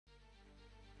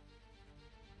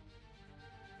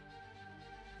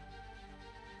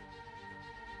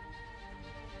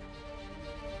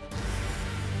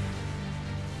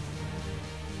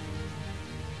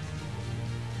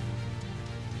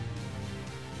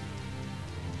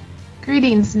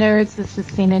Greetings, nerds. This is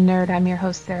Scene and Nerd. I'm your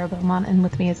host, Sarah Beaumont, and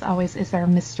with me, as always, is our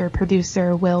Mr.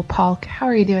 Producer, Will Polk. How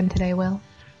are you doing today, Will?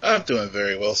 I'm doing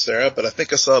very well, Sarah, but I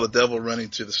think I saw the devil running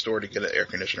to the store to get an air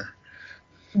conditioner.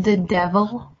 The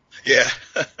devil? Yeah.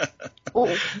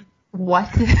 Oh,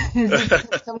 what? Is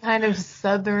it some kind of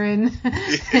southern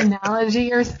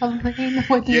analogy or something?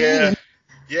 What do you mean?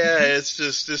 Yeah, it's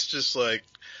just like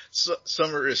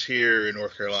summer is here in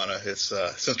North Carolina. It's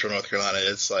central North Carolina.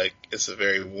 It's a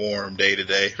very warm day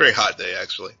today, very hot day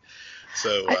actually.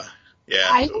 So yeah.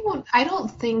 I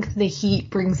don't think the heat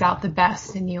brings out the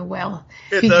best in you, Will.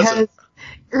 It doesn't.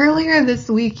 Earlier this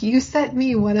week, you sent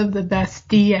me one of the best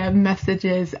DM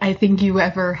messages I think you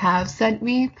ever have sent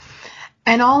me,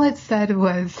 and all it said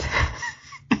was,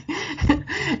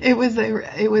 it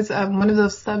was one of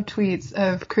those subtweets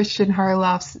of Christian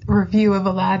Harloff's review of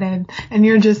Aladdin, and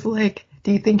you're just like,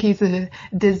 do you think he's a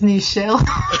Disney shill?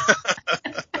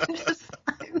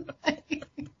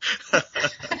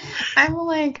 I'm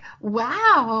like,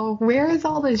 wow, where is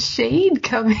all this shade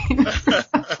coming from?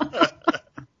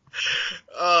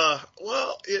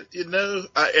 Well,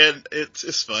 and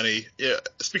it's funny. Yeah.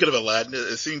 Speaking of Aladdin,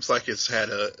 it seems like it's had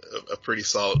a pretty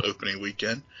solid opening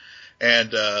weekend.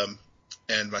 And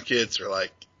my kids are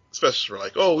like, especially were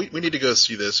like, oh, we need to go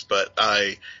see this, but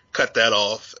I cut that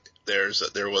off. There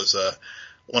was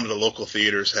one of the local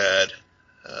theaters had,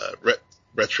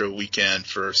 retro weekend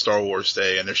for Star Wars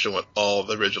Day, and they're showing all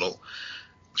the original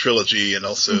trilogy and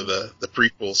also the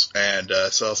prequels. And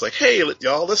so I was like, hey,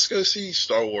 y'all, let's go see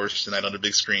Star Wars tonight on the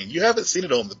big screen. You haven't seen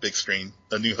it on the big screen,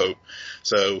 A New Hope.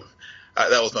 So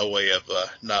that was my way of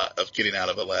getting out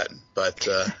of Aladdin. But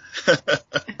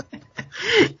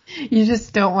you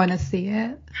just don't want to see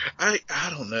it. I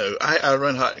don't know. I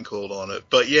run hot and cold on it.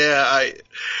 But yeah,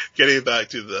 getting back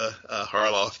to the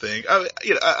Harloff thing.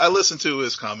 I listened to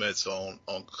his comments on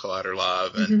Collider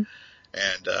Live, and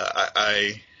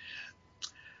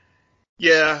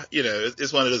yeah,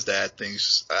 it's one of those dad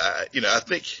things. I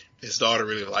think his daughter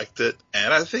really liked it,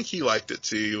 and I think he liked it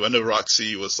too. I know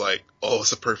Roxy was like, oh,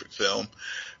 it's a perfect film,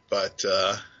 but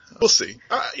we'll see.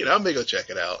 I may go check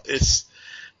it out.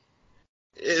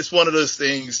 It's one of those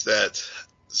things that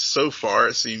so far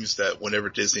it seems that whenever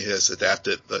Disney has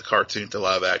adapted the cartoon to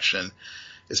live action,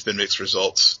 it's been mixed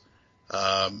results.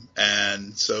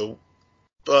 And so,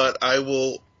 but I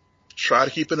will try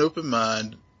to keep an open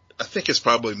mind. I think it's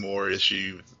probably more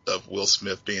issue of Will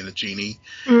Smith being a genie.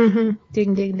 Mm-hmm.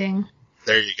 Ding, ding, ding.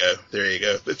 There you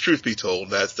go. But truth be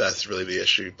told, that's really the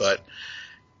issue. But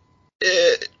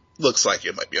it looks like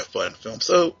it might be a fun film.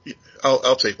 So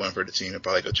I'll take one for the team and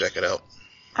probably go check it out.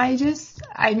 I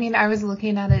was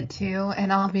looking at it too,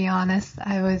 and I'll be honest,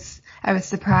 I was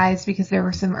surprised because there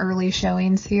were some early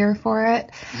showings here for it,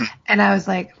 and I was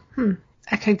like,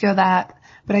 I could go that,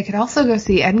 but I could also go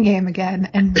see Endgame again,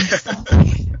 and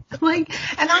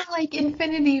and I like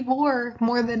Infinity War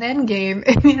more than Endgame,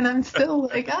 and I'm still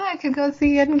like, I could go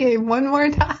see Endgame one more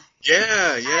time.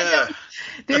 Yeah.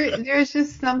 There's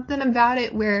just something about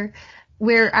it where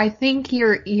I think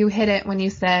you hit it when you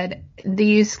said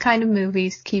these kind of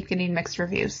movies keep getting mixed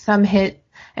reviews. Some hit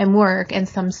and work, and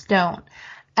some don't.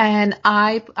 And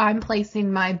I'm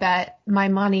placing my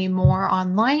money more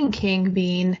on Lion King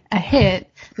being a hit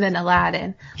than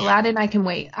Aladdin. Aladdin, I can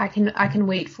wait. I can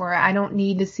wait for it. I don't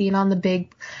need to see it on the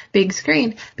big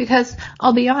screen, because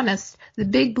I'll be honest, the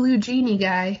big blue genie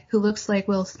guy who looks like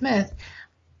Will Smith,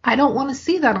 I don't want to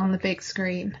see that on the big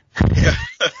screen. Yeah.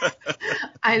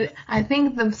 I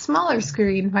think the smaller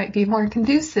screen might be more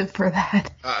conducive for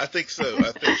that. I think so.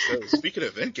 Speaking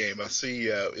of Endgame, I see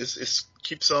it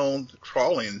keeps on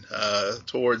crawling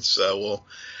towards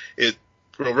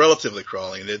relatively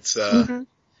crawling. It's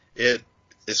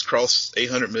it's crossed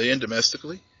 800 million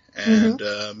domestically, and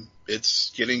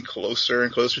it's getting closer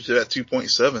and closer to that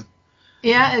 2.7.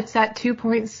 Yeah, it's at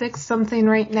 2.6 something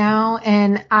right now,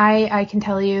 and I can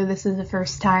tell you this is the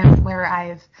first time where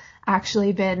I've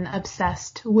actually been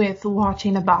obsessed with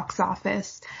watching a box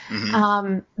office,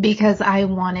 because I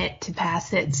want it to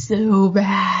pass it so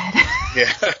bad.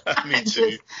 Yeah, me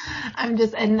too.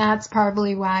 And that's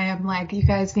probably why I'm like, you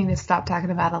guys need to stop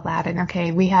talking about Aladdin.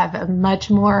 Okay, we have a much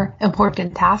more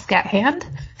important task at hand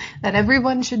that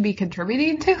everyone should be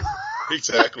contributing to.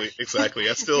 Exactly.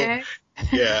 I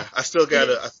still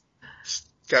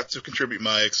got to contribute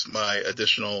my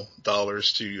additional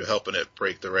dollars to helping it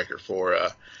break the record for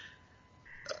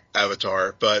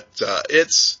Avatar. But I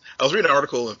was reading an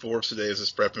article in Forbes today as I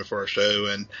was prepping for our show,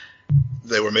 and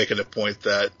they were making a point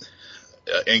that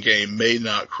Endgame may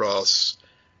not cross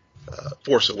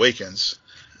Force Awakens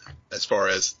as far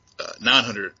as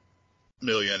 900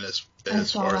 million as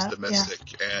far as that, domestic,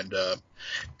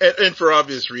 and for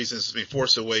obvious reasons. I mean,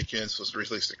 Force Awakens was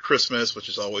released at Christmas, which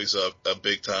is always a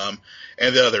big time,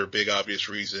 and the other big obvious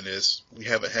reason is we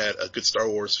haven't had a good Star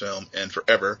Wars film in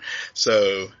forever,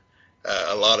 so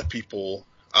a lot of people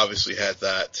obviously had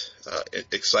that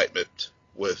excitement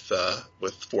with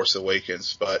Force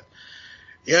Awakens. But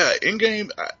yeah,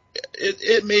 Endgame,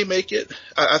 it may make it.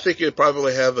 I think it'd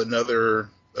probably have another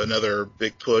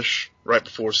big push right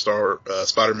before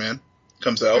Spider-Man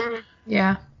comes out.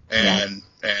 Yeah. And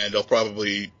they'll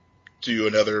probably do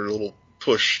another little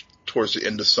push towards the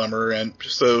end of summer, and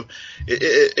so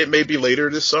it may be later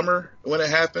this summer when it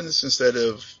happens, instead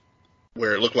of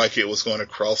where it looked like it was going to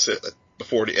cross it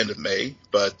before the end of May.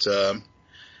 But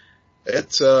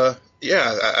it's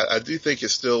I do think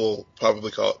it's still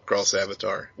probably cross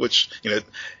Avatar, which, you know,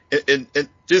 and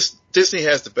Disney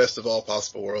has the best of all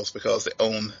possible worlds because they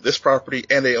own this property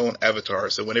and they own Avatar.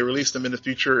 So when they release them in the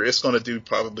future, it's going to do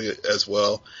probably as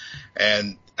well.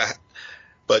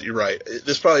 But you're right.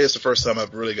 This probably is the first time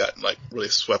I've really gotten really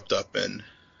swept up in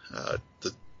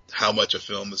how much a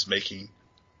film is making.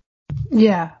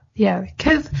 Yeah,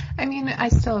 because, I mean, I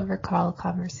still recall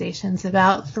conversations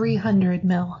about 300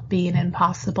 mil being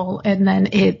impossible, and then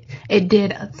it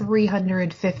did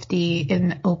 350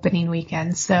 in opening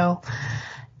weekend. So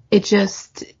it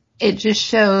just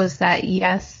shows that,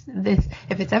 yes,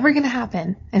 if it's ever going to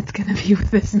happen, it's going to be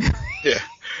with this movie. Yeah,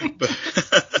 but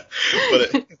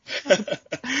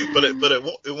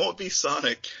it won't be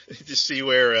Sonic. Just see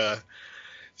where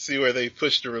they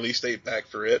pushed the release date back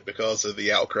for it because of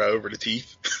the outcry over the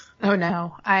teeth. Oh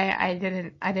no, I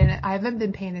haven't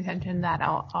been paying attention to that at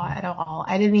all.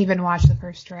 I didn't even watch the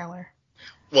first trailer.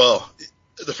 Well,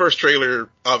 the first trailer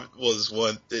was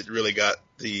one that really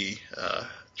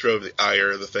drove the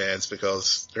ire of the fans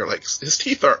because they're like, his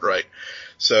teeth aren't right.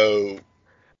 So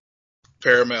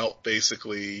Paramount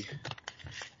basically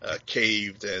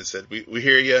caved and said, we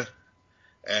hear you,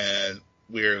 and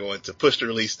we're going to push the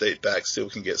release date back so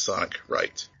we can get Sonic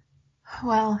right.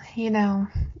 Well, you know,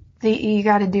 you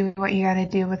got to do what you got to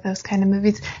do with those kind of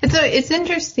movies. It's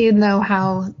interesting though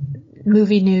how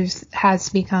movie news has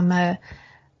become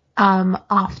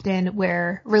often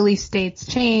where release dates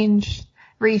change,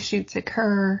 reshoots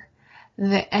occur,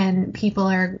 and people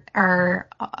are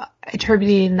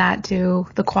attributing that to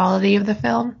the quality of the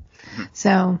film. Mm-hmm.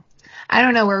 So I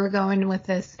don't know where we're going with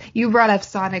this. You brought up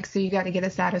Sonic, so you got to get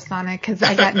us out of Sonic because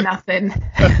I got nothing.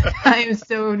 I am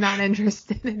so not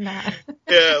interested in that.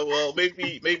 Yeah, well,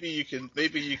 maybe you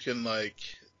can like,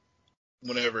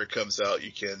 whenever it comes out,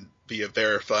 you can be a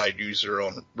verified user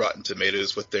on Rotten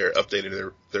Tomatoes with their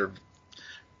updating their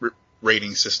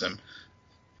rating system.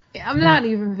 Yeah, I'm not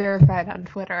even verified on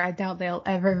Twitter. I doubt they'll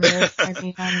ever verify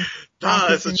me on.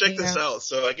 So check this out.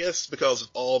 So I guess because of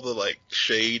all the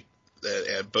shade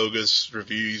and bogus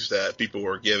reviews that people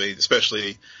were giving,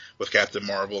 especially with Captain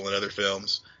Marvel and other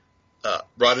films,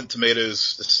 Rotten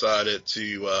Tomatoes decided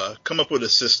to come up with a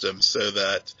system so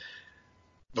that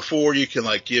before you can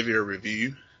give your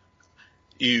review,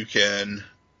 you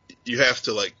have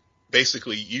to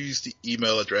basically use the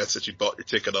email address that you bought your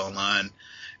ticket online,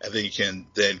 and then you can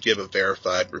then give a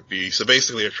verified review. So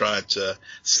basically they're trying to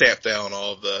stamp down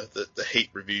all the hate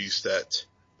reviews that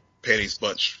Panties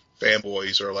Bunch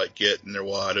fanboys are getting their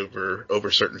wad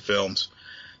over certain films.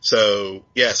 So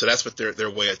yeah, so that's what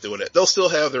their way of doing it. They'll still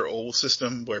have their old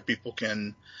system where people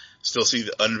can still see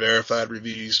the unverified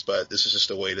reviews, but this is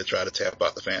just a way to try to tap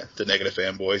out the negative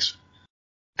fanboys.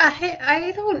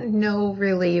 I don't know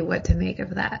really what to make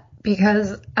of that,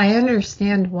 because I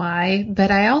understand why, but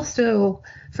I also,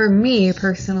 for me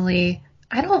personally,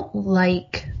 I don't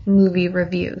like movie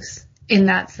reviews in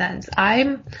that sense.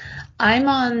 I'm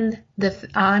on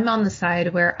the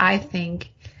side where I think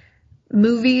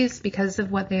movies, because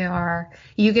of what they are,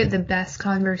 you get the best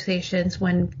conversations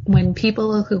when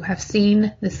people who have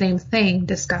seen the same thing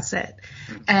discuss it,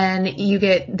 and you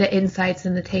get the insights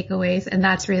and the takeaways, and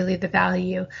that's really the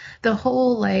value. The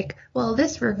whole well,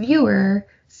 this reviewer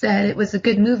said it was a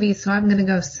good movie, so I'm going to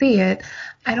go see it.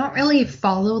 I don't really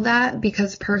follow that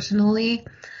because personally,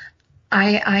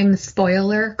 I'm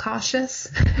spoiler cautious.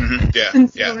 Mm-hmm. Yeah,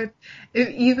 and so yeah.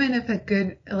 Even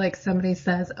if somebody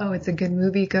says, oh, it's a good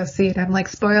movie, go see it, I'm like,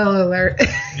 spoiler alert.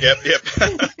 Yep.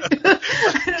 I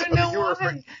don't know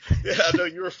why. I know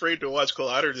you were afraid to watch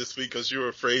Collider this week because you were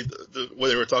afraid when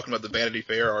they were talking about the Vanity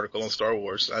Fair article on Star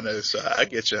Wars. I know, so I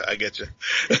get you.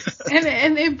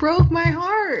 And it broke my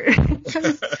heart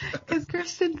because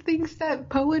Christian thinks that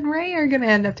Poe and Rey are going to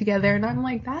end up together, and I'm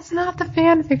like, that's not the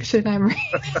fan fiction I'm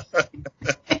reading.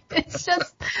 It's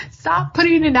just, stop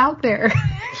putting it out there.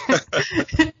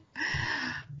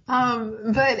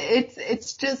 But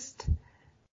it's just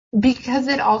because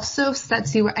it also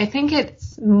sets you, I think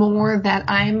it's more that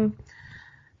I'm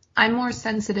more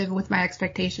sensitive with my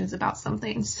expectations about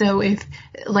something. So if,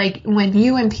 like, when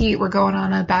you and Pete were going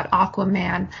on about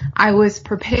Aquaman, I was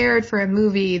prepared for a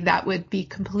movie that would be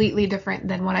completely different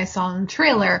than what I saw in the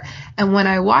trailer. And when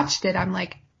I watched it, I'm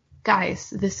like, guys,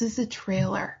 this is a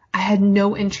trailer. I had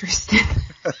no interest in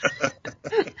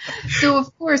it. So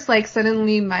of course, like,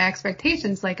 suddenly my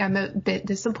expectations, like, I'm a bit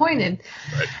disappointed.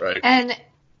 Right.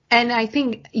 And I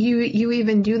think you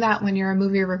even do that when you're a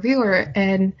movie reviewer,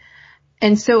 and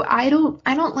so I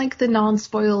don't like the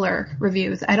non-spoiler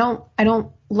reviews. I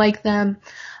don't like them.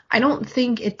 I don't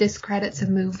think it discredits a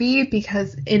movie,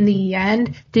 because in the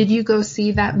end, did you go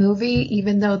see that movie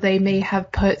even though they may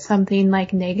have put something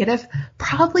like negative?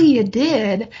 Probably you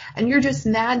did, and you're just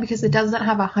mad because it doesn't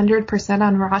have 100%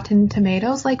 on Rotten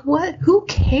Tomatoes. Like, what? Who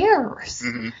cares?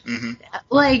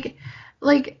 Like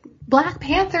Black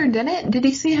Panther didn't. Did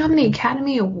you see how many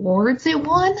Academy Awards it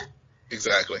won?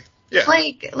 Exactly. Yeah.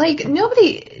 Like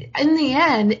nobody, in the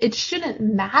end, it shouldn't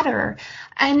matter.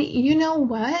 And you know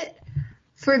what?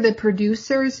 For the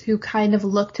producers who kind of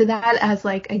look to that as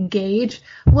like a gauge,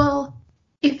 well,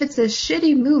 if it's a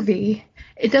shitty movie,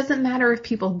 it doesn't matter if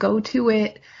people go to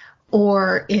it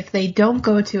or if they don't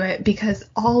go to it, because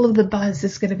all of the buzz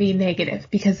is going to be negative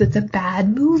because it's a bad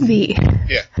movie.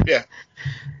 Yeah.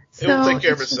 So, it will take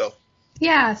care of itself.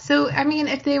 Yeah. So, I mean,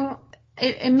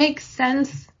 it makes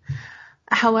sense.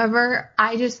 However,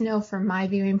 I just know from my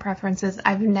viewing preferences,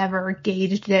 I've never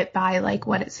gauged it by like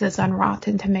what it says on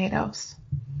Rotten Tomatoes.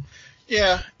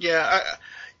 Yeah.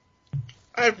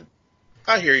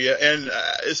 I hear you, and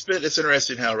it's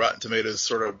interesting how Rotten Tomatoes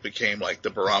sort of became like the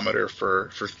barometer for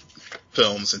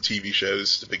films and TV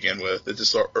shows to begin with. It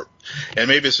just, and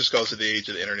maybe it's just because of the age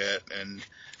of the internet and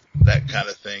that kind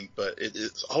of thing. But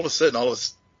it's all of a sudden, all of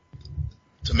this,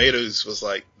 Tomatoes was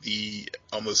like the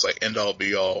almost like end all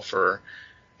be all for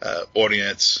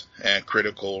audience and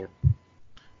critical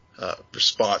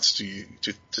response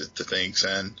to things,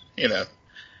 and you know.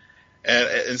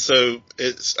 And so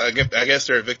it's, I guess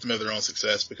they're a victim of their own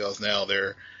success, because now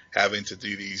they're having to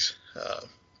do these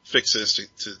fixes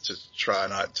to try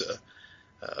not to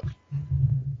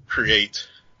create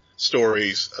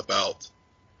stories about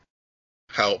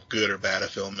how good or bad a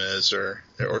film is, or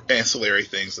ancillary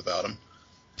things about them.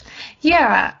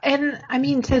 Yeah, and I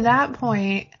mean, to that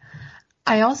point,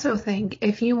 I also think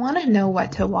if you want to know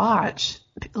what to watch,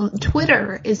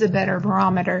 Twitter is a better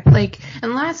barometer. Like,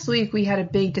 and last week we had a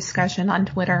big discussion on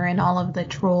Twitter and all of the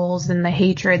trolls and the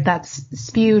hatred that's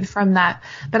spewed from that.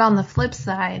 But on the flip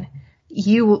side,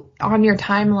 on your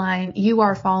timeline, you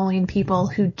are following people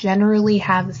who generally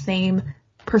have the same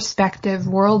perspective,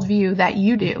 worldview that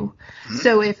you do. Mm-hmm.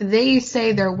 So if they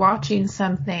say they're watching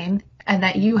something and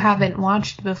that you haven't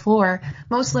watched before,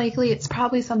 most likely it's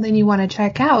probably something you want to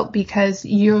check out, because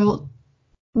you'll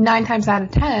 9 times out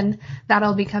of 10,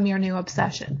 that'll become your new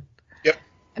obsession. Yep.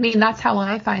 I mean, that's how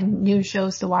I find new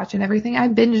shows to watch and everything. I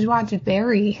binge watched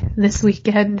Barry this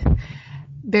weekend.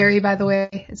 Barry, by the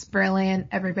way, is brilliant.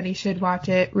 Everybody should watch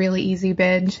it. Really easy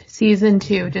binge. Season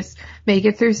 2, just make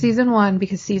it through season 1,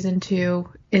 because season 2,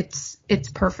 it's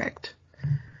perfect.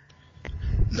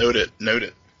 Noted.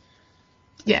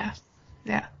 Yeah.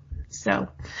 So,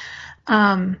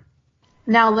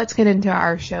 now let's get into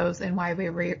our shows and why we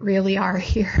really are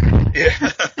here.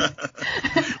 Yeah.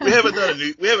 we haven't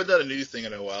done a news thing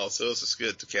in a while, so it's just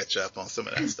good to catch up on some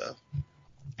of that stuff.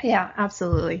 Yeah,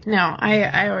 absolutely. No,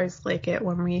 I always like it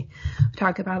when we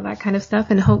talk about that kind of stuff,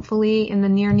 and hopefully in the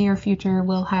near future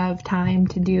we'll have time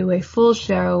to do a full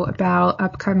show about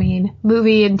upcoming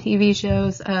movie and TV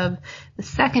shows of the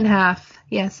second half.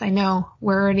 Yes, I know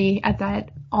we're already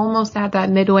almost at that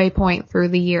midway point through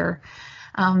the year.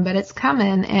 But it's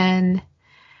coming, and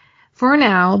for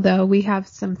now, though, we have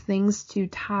some things to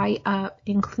tie up,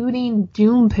 including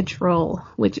Doom Patrol,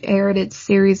 which aired its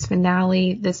series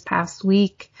finale this past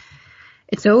week.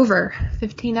 It's over.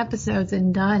 15 episodes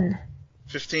and done.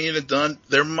 15 and done.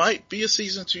 There might be a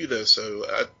season 2, though, so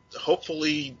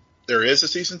hopefully there is a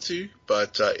season 2,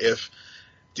 but if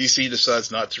DC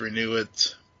decides not to renew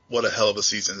it, what a hell of a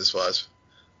season this was.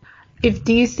 If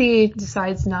DC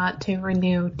decides not to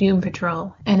renew Doom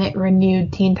Patrol and it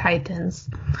renewed Teen Titans,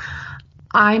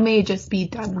 I may just be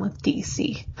done with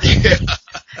DC. Yeah.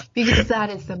 Because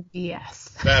that is some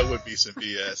BS. That would be some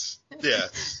BS.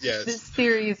 Yes. This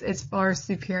series is far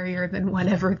superior than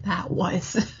whatever that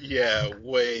was. Yeah,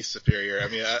 way superior. I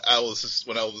mean, I was just,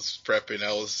 when I was prepping,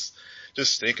 I was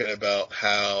just thinking about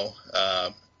how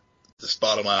this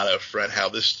bottom line up front,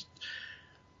 how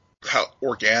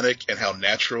organic and how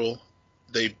natural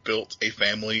they built a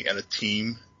family and a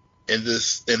team in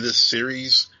this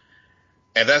series,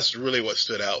 and that's really what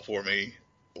stood out for me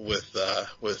with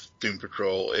Doom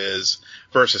Patrol is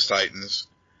versus Titans.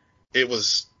 It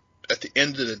was at the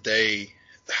end of the day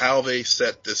how they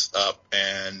set this up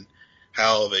and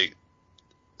how they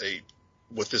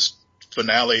with this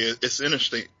finale. It's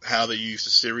interesting how they used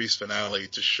the series finale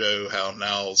to show how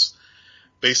Niles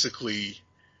basically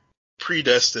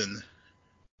predestined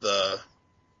the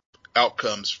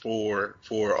outcomes for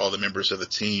all the members of the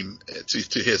team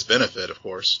to his benefit, of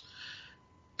course,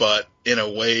 but in a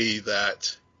way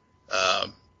that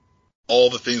all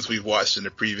the things we've watched in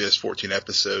the previous 14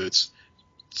 episodes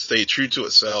stayed true to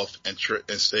itself and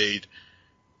stayed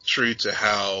true to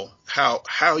how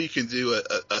you can do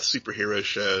a superhero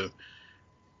show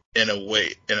in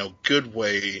a good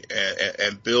way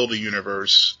and build a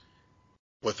universe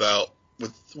with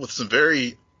some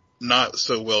very not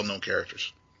so well known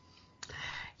characters.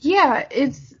 Yeah,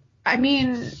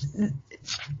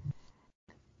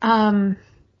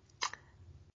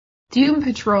 Doom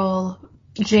Patrol,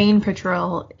 Jane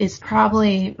Patrol is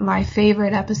probably my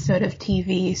favorite episode of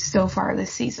TV so far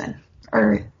this season.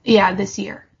 This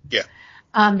year. Yeah.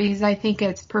 Because I think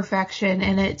it's perfection,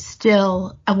 and it's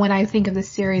still, when I think of the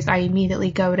series, I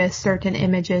immediately go to certain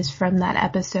images from that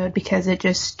episode because it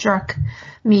just struck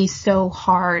me so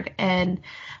hard. And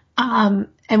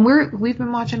we've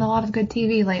been watching a lot of good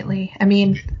TV lately. I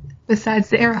mean, besides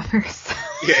the Arrowverse.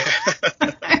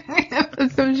 Yeah.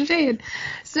 Some shade.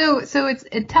 So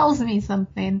it tells me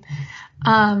something.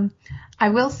 I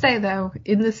will say though,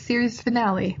 in the series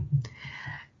finale,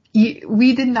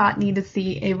 we did not need to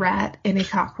see a rat and a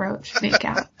cockroach make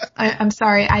out. I'm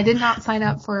sorry, I did not sign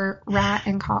up for rat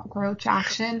and cockroach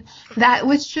action. That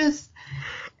was just...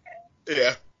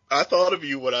 Yeah, I thought of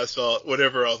you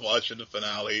whenever I was watching the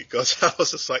finale, because I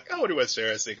was just like, I wonder what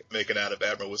Sarah's making out of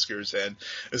Admiral Whiskers and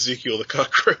Ezekiel the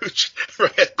cockroach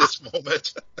right at this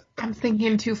moment. I'm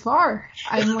thinking too far.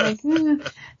 I'm like,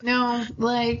 no,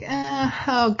 like,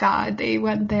 oh God, they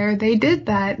went there. They did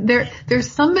that.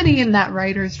 There's somebody in that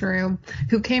writer's room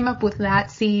who came up with that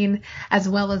scene as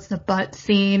well as the butt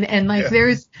scene. And like,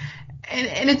 there's,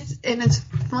 and it's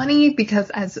funny because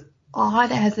as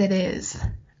odd as it is,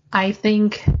 I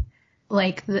think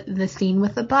like the scene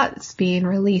with the butts being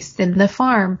released in the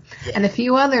farm and a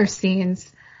few other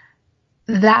scenes,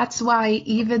 that's why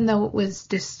even though it was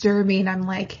disturbing, I'm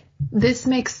like, this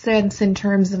makes sense in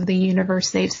terms of the universe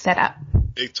they've set up.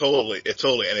 It totally,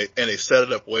 and they set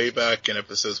it up way back in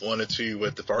episodes 1 and 2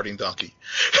 with the farting donkey.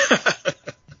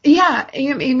 Yeah,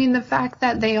 I mean, the fact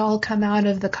that they all come out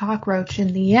of the cockroach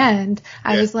in the end,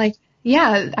 I was like,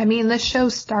 yeah, I mean, the show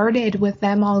started with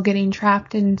them all getting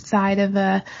trapped inside of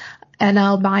an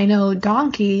albino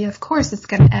donkey. Of course it's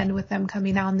going to end with them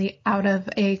coming out of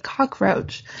a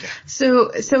cockroach. Yeah. So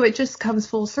it just comes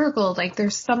full circle. Like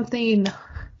there's something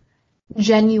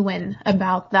genuine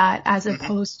about that as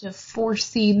opposed to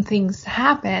forcing things to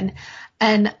happen.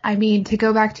 And I mean, to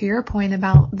go back to your point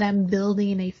about them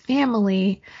building a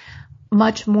family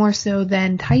much more so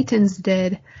than Titans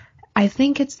did, I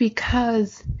think it's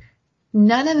because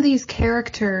none of these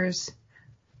characters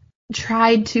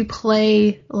tried to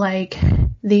play like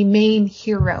the main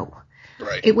hero.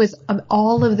 Right. It was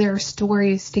all of their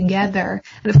stories together.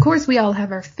 And of course we all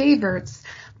have our favorites,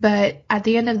 but at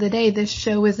the end of the day, this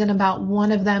show isn't about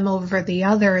one of them over the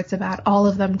other. It's about all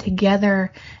of them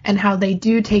together and how they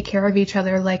do take care of each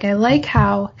other. Like I like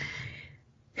how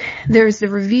there's the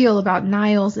reveal about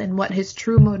Niles and what his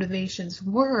true motivations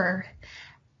were.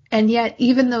 And yet,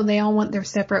 even though they all went their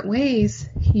separate ways,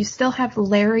 you still have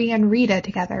Larry and Rita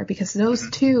together because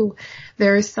those two,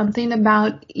 there is something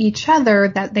about each other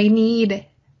that they need.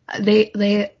 They're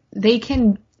the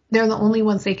only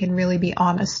ones they can really be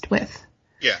honest with.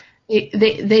 Yeah.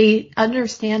 They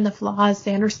understand the flaws.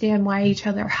 They understand why each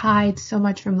other hides so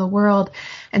much from the world.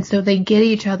 And so they get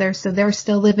each other. So they're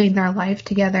still living their life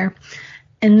together.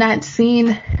 And that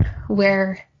scene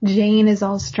where Jane is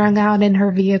all strung out in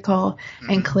her vehicle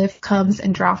and Cliff comes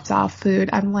and drops off food,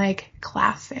 I'm like,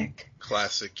 classic.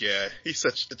 Classic, yeah.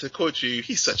 To quote you,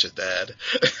 he's such a dad.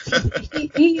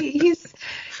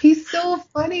 he's so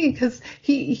funny because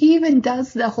he even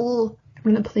does the whole, I'm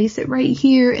going to place it right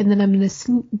here and then I'm going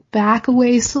to back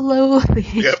away slowly.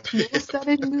 Yep. No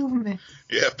sudden movement.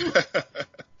 Yep.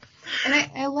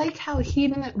 And I like how he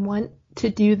didn't want to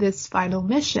do this final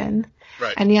mission.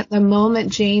 Right. And yet the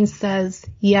moment Jane says,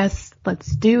 yes,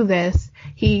 let's do this,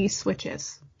 he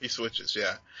switches. He switches,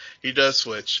 yeah. He does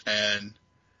switch. And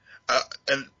I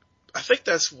think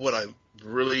that's what I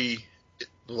really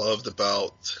loved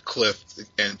about Cliff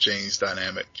and Jane's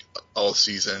dynamic all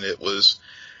season. It was,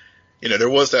 there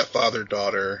was that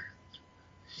father-daughter.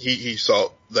 He saw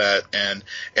that, and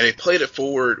he played it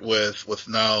forward with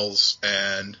Niles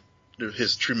and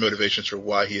his true motivations for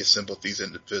why he assembled these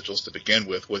individuals to begin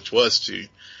with, which was to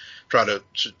try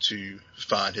to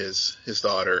find his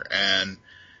daughter, and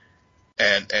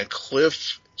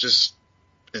Cliff, just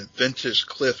in vintage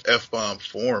Cliff F-bomb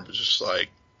form, was just like,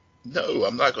 no,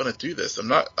 I'm not going to do this. I'm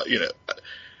not,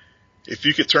 if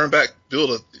you could turn back,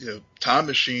 build a time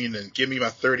machine and give me my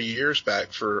 30 years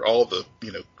back for all the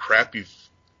crap you've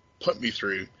put me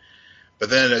through.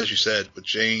 But then, as you said, with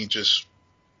Jane, just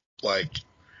like,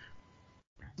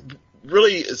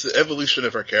 really, it's the evolution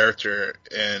of her character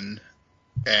and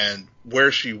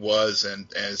where she was,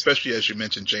 and especially as you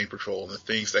mentioned, Jane Patrol and the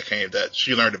things that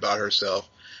she learned about herself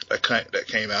that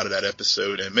came out of that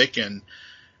episode, and making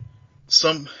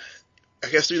some, I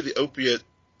guess, through the opiate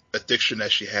addiction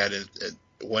that she had, and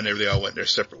whenever they all went their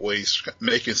separate ways,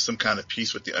 making some kind of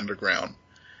peace with the underground,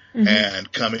 and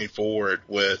coming forward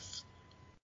with,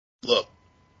 look,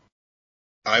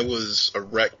 I was a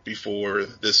wreck before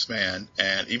this man,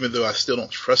 and even though I still don't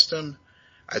trust him,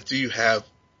 I do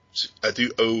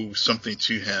owe something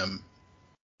to him,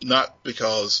 not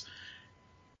because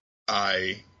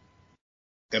I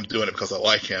am doing it because I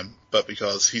like him, but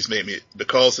because he's made me,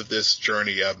 because of this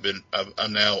journey,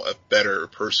 I'm now a better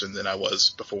person than I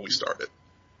was before we started.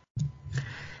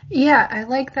 Yeah, I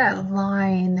like that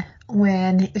line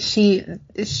when she's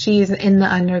in the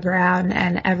underground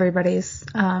and everybody's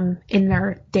in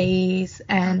their daze,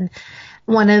 and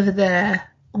one of the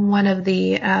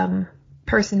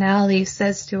personalities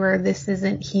says to her, "This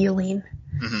isn't healing."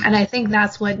 And I think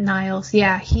that's what Niles,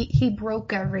 he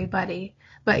broke everybody,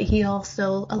 but he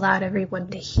also allowed everyone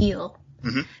to heal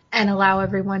and allow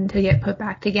everyone to get put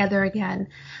back together again.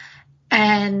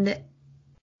 And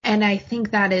I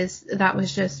think that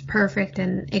was just perfect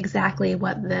and exactly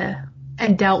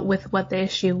and dealt with what the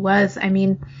issue was. I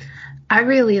mean, I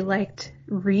really liked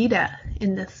Rita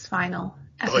in this final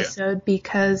episode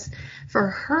because for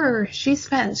her, she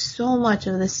spent so much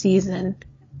of the season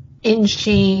in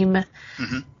shame,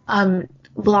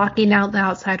 blocking out the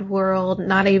outside world,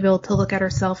 not able to look at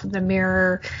herself in the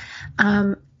mirror.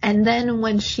 And then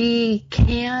when she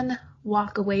can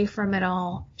walk away from it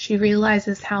all, she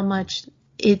realizes how much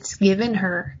it's given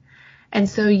her. And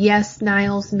so, yes,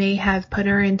 Niles may have put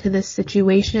her into this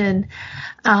situation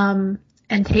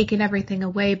and taken everything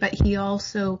away, but he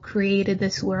also created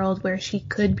this world where she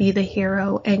could be the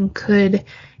hero and could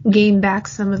gain back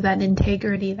some of that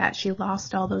integrity that she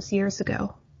lost all those years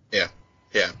ago.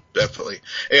 Yeah, definitely.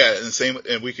 Yeah, and the same,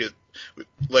 and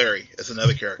Larry is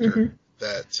another character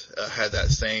that had that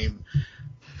same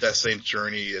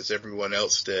journey as everyone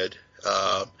else did.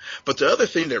 But the other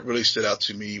thing that really stood out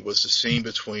to me was the scene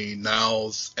between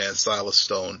Niles and Silas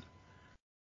Stone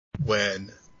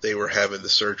when they were having the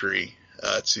surgery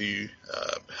to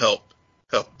help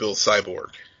build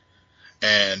Cyborg,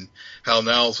 and how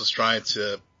Niles was trying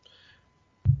to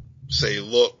say,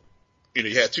 look,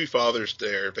 you had two fathers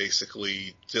there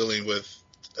basically dealing with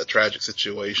a tragic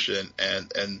situation,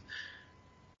 and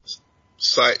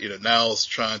Niles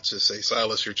trying to say,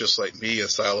 Silas, you're just like me, and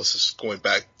Silas is throwing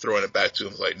it back to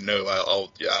him like, no,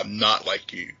 I'm not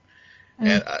like you,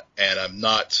 and I'm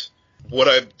not. What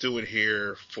I'm doing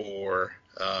here for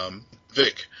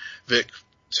Vic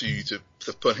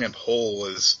to put him whole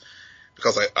is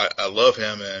because I love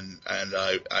him and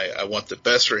I want the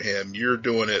best for him. You're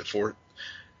doing it for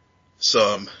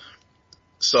some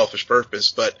selfish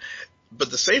purpose, but at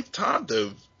the same time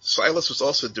though, Silas was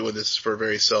also doing this for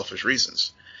very selfish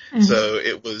reasons. So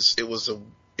it was a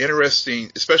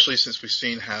interesting, especially since we've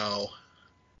seen how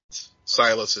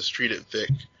Silas has treated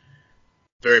Vic,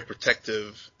 very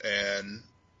protective and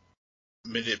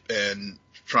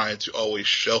trying to always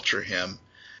shelter him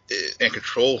and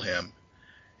control him.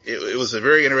 It was a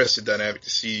very interesting dynamic to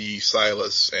see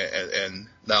Silas and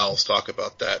Niles talk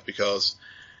about that, because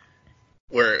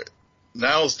where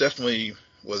Niles definitely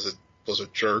was a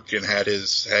jerk and had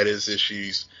his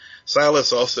issues,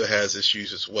 Silas also has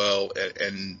issues as well,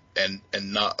 and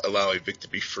not allowing Vic to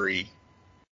be free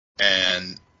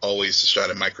and always just try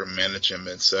to micromanage him.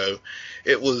 And so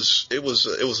it was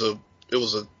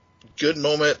a good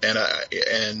moment, and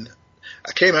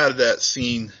I came out of that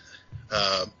scene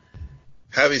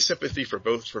having sympathy for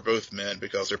both men,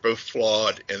 because they're both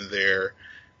flawed in their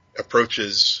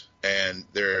approaches and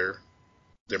their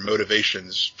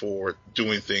motivations for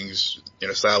doing things,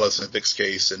 Silas in Vic's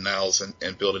case, and Niles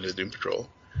and building the Doom Patrol.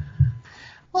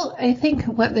 Well, I think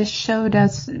what this show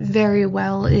does very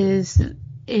well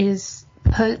is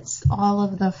puts all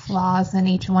of the flaws in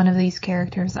each one of these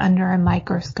characters under a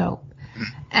microscope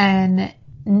and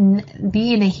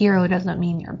being a hero doesn't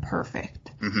mean you're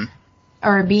perfect. Mm-hmm.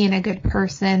 Or being a good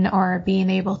person, or being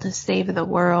able to save the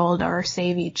world, or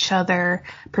save each other,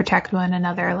 protect one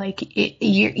another. Like,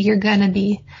 you're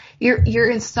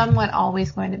somewhat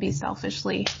always going to be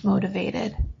selfishly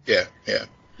motivated. Yeah, yeah.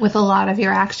 With a lot of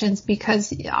your actions,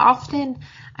 because often,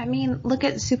 I mean, look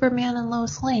at Superman and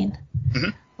Lois Lane.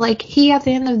 Mm-hmm. Like, at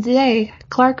the end of the day,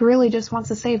 Clark really just wants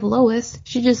to save Lois.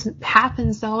 She just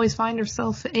happens to always find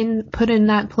herself put in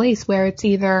that place where it's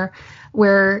either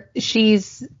where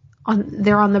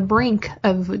they're on the brink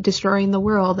of destroying the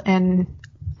world, and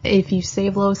if you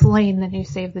save Lois Lane, then you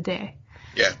save the day.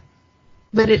 Yeah.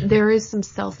 But there is some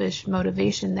selfish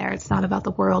motivation there. It's not about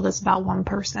the world, it's about one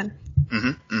person.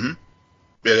 Mm-hmm. Mm-hmm.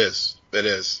 It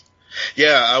is.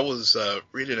 Yeah, I was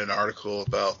reading an article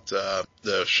about the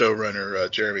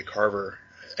showrunner Jeremy Carver,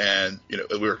 and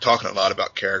we were talking a lot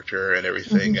about character and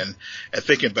everything, and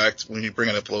thinking back to when you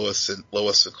bring up Lois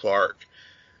and Clark.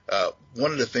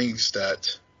 One of the things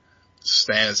that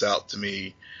stands out to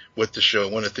me with the show,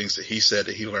 one of the things that he said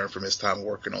that he learned from his time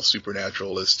working on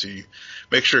Supernatural, is to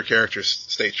make sure characters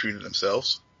stay true to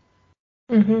themselves.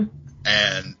 Mm-hmm.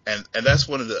 And that's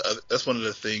one of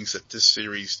the things that this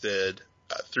series did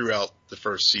throughout the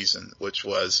first season, which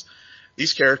was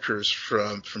these characters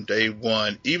from day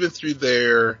one, even through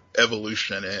their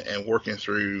evolution and working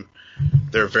through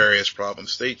their various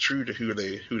problems, stayed true to who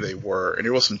they were, and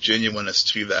there was some genuineness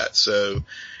to that. So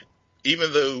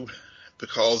even though,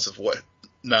 because of what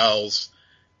Niles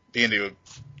being the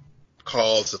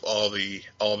cause of all the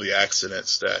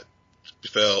accidents that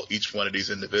befell each one of these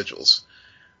individuals,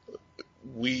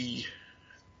 we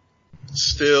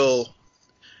still,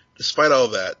 despite all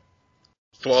that,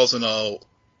 flaws and all,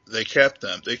 they kept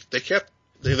them.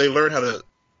 They learned how to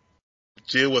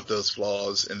deal with those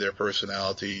flaws in their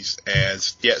personalities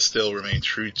and yet still remain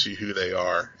true to who they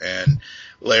are. And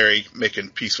Larry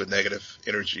making peace with negative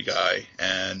energy guy,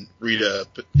 and Rita,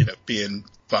 being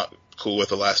cool with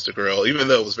Elastigirl, even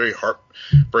though it was very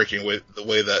heartbreaking with the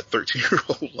way that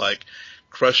 13-year-old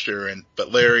crushed her.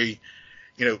 But Larry,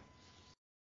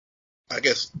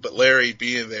 but Larry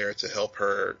being there to help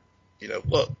her,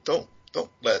 look, don't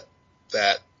let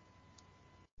that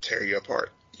tear you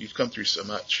apart. You've come through so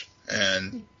much.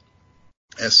 And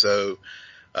so,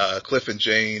 Cliff and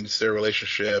Jane's, their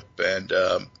relationship, and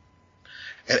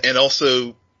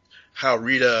also how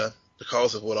Rita,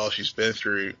 because of what all she's been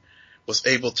through, was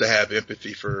able to have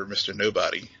empathy for Mr.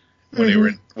 Nobody when they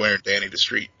were wearing Danny the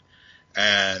Street.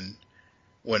 And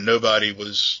when Nobody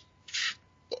was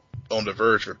on the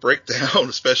verge of a breakdown,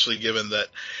 especially given that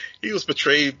he was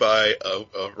betrayed by a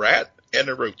rat and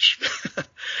a roach.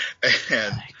 And,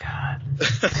 oh my God.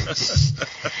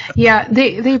 Yeah,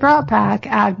 they brought back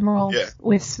Admiral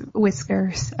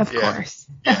Whiskers, of course,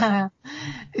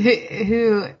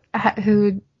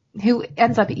 who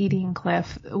ends up eating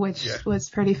Cliff, which was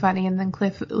pretty funny. And then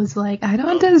Cliff was like, I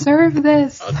don't deserve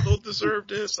this. I don't deserve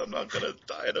this. I'm not going to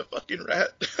die in a fucking rat.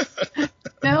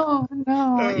 No,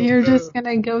 you're just going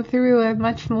to go through a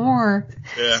much more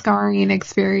scarring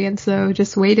experience. So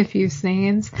just wait a few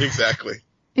scenes. Exactly.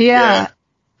 Yeah.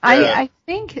 I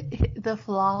think the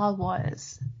flaw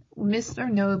was Mr.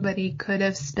 Nobody could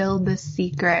have spilled the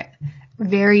secret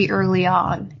very early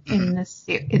on in the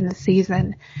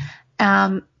season.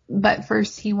 But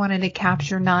first he wanted to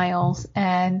capture Niles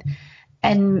and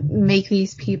make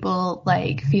these people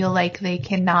feel like they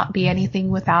cannot be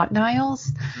anything without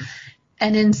Niles.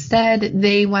 And instead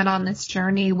they went on this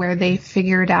journey where they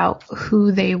figured out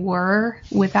who they were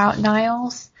without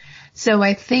Niles. So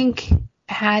I think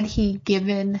had he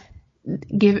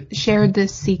shared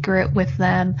this secret with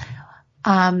them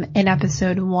in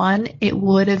episode 1, it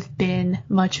would have been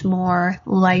much more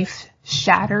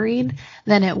life-shattering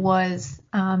than it was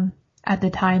at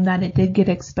the time that it did get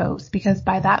exposed, because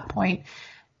by that point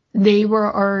they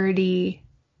were already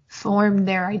formed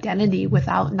their identity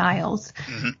without Niles.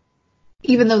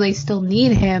 Even though they still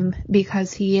need him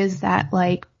because he is that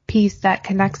piece that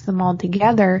connects them all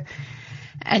together.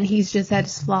 And he's just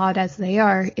as flawed as they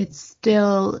are. It's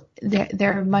still,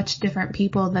 they're much different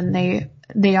people than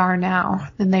they are now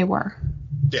than they were.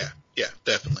 Yeah,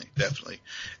 definitely.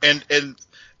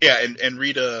 And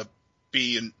Rita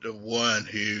being the one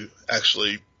who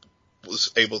actually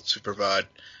was able to provide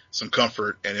some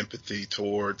comfort and empathy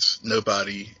towards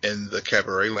Nobody in the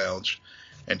cabaret lounge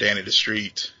and Danny the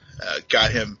Street,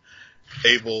 got him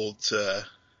able to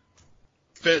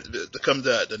become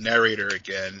the narrator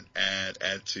again,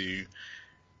 and to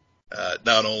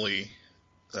not only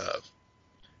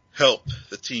help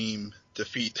the team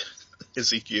defeat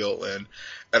Ezekiel and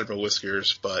Admiral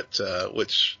Whiskers, but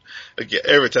which again,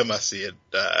 every time I see it,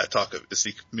 I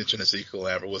mention Ezekiel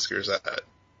and Admiral Whiskers, I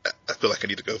feel like I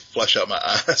need to go flush out my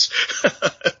eyes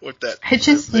with that. It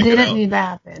just didn't need to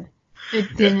happen.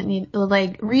 It didn't need,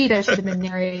 like, Rita should have been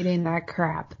narrating that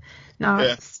crap,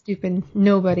 not stupid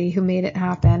nobody who made it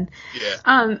happen.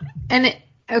 Yeah.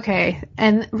 Okay,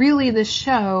 and really this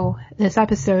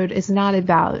episode is not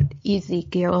about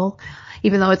Ezekiel,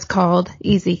 even though it's called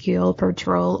Ezekiel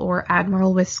Patrol or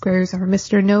Admiral Whiskers or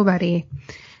Mr. Nobody.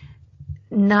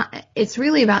 It's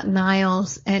really about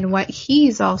Niles and what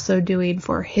he's also doing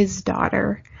for his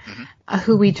daughter,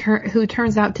 who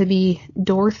turns out to be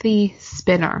Dorothy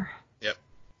Spinner. Yep.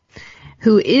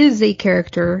 Who is a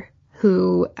character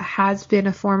who has been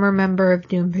a former member of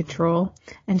Doom Patrol,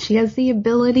 and she has the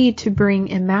ability to bring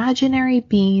imaginary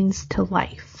beings to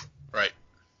life.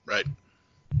 Right.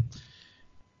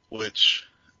 Which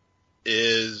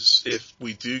is, if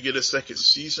we do get a second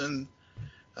season,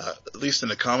 at least in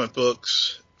the comic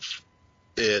books,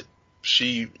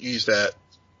 she used that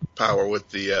power with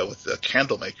the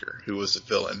Candlemaker, who was the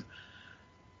villain,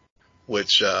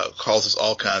 which causes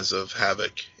all kinds of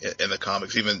havoc in the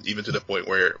comics, even to the point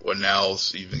where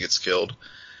Niles even gets killed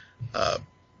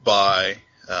by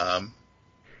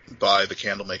the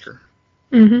Candlemaker.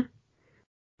 Mm-hmm.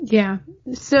 Yeah.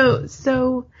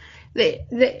 So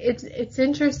it's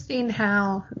interesting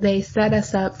how they set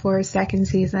us up for a second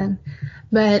season,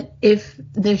 but if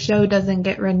the show doesn't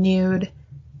get renewed,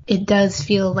 it does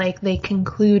feel like they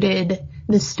concluded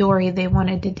the story they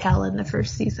wanted to tell in the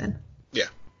first season.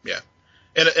 Yeah.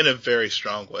 In a very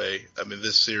strong way. I mean,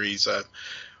 this series,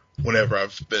 whenever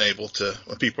I've been able to,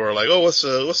 when people are like, oh, what's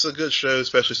a good show,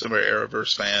 especially some of our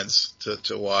Arrowverse fans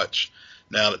to watch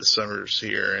now that the summer's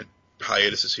here and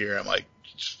hiatus is here, I'm like,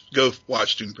 go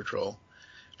watch Doom Patrol.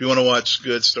 If you want to watch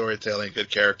good storytelling, good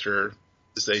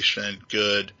characterization,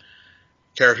 good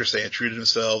characters staying true to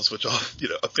themselves, which I'm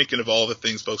thinking of all the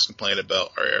things folks complain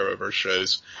about our Arrowverse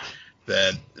shows,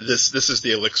 then this is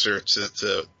the elixir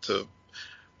to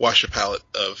wash your palate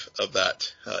of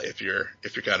that, if you're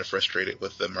kind of frustrated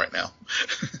with them right now.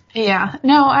 Yeah.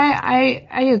 No,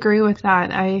 I agree with that.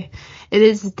 It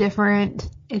is different.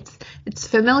 It's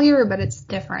familiar, but it's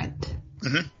different.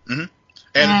 Mm-hmm. Mm-hmm.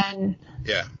 And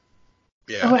yeah.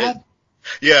 Go ahead.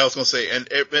 I was gonna say,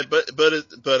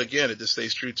 but again, it just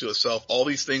stays true to itself. All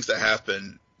these things that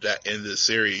happen that in this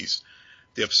series,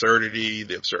 the absurdity,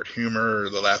 the absurd humor,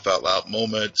 the laugh out loud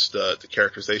moments, the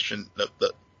characterization,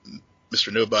 the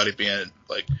Mr. Nobody being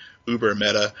like uber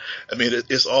meta. I mean,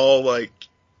 it's all like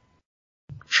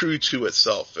true to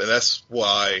itself, and that's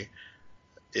why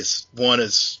it's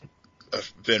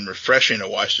been refreshing to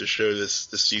watch this show this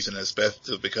season. It's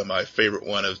become my favorite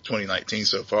one of 2019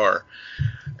 so far,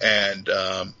 and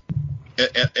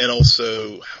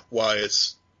also why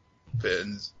it's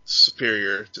been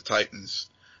superior to Titans.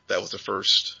 That was the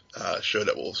first show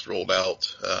that was rolled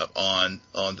out on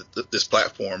this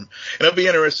platform, and it'll be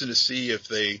interesting to see if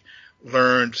they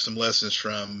learned some lessons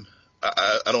from.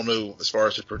 I don't know as far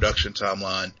as the production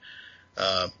timeline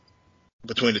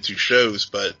between the two shows,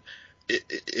 but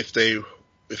if it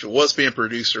was being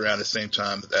produced around the same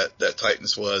time that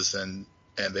Titans was, and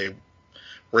they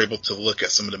were able to look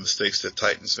at some of the mistakes that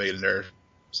Titans made in their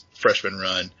freshman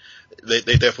run, they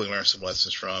definitely learned some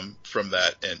lessons from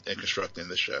that and constructing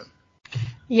the show.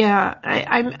 Yeah,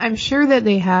 I'm sure that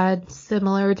they had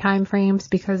similar time frames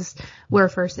because we're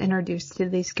first introduced to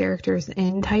these characters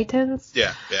in Titans.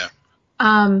 Yeah.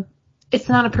 It's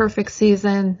not a perfect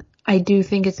season. I do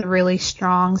think it's a really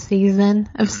strong season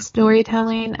of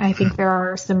storytelling. I think there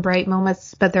are some bright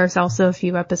moments, but there's also a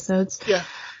few episodes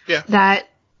that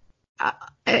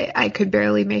I could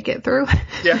barely make it through.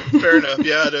 Yeah, fair enough.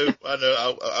 Yeah, I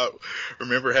know. I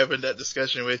remember having that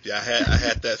discussion with you. I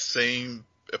had that same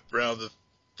around the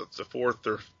fourth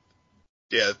or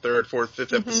third, fourth,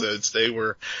 fifth episodes.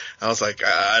 I was like,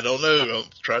 I don't know. I'm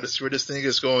trying to see where this thing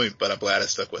is going, but I'm glad I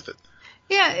stuck with it.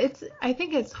 Yeah, I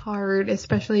think it's hard,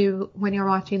 especially when you're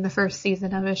watching the first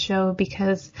season of a show,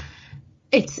 because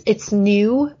it's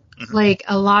new. Mm-hmm. Like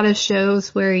a lot of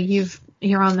shows where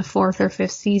you're on the fourth or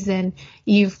fifth season,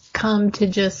 you've come to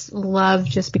just love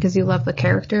just because you love the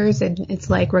characters, and it's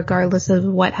like regardless of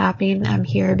what happened, I'm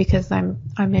here because I'm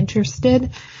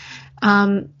interested.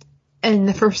 In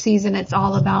the first season, it's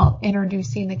all about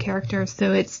introducing the characters,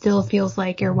 so it still feels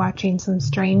like you're watching some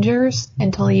strangers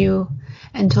until you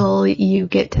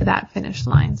get to that finish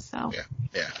line. So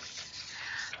yeah.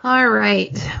 All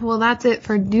right. Well, that's it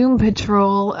for Doom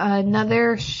Patrol.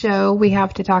 Another show we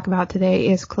have to talk about today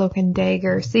is Cloak and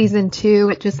Dagger Season 2.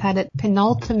 It just had its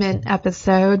penultimate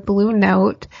episode, Blue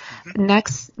Note.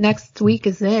 Next week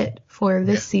is it for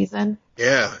this season.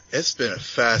 Yeah, it's been a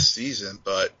fast season,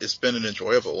 but it's been an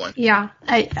enjoyable one. Yeah,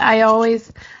 I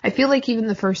feel like even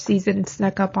the first season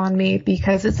snuck up on me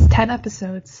because it's 10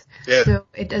 episodes. Yeah. So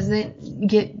it doesn't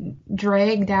get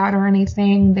dragged out or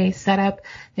anything. They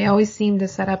always seem to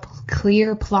set up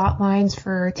clear plot lines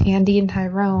for Tandy and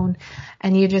Tyrone,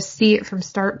 and you just see it from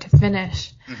start to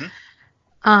finish.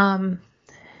 Mm-hmm.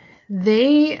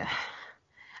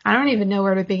 I don't even know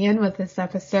where to begin with this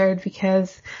episode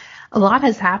because a lot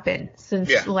has happened since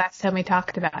the last time we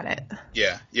talked about it.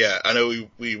 Yeah. I know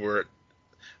we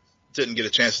didn't get a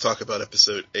chance to talk about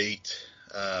episode 8,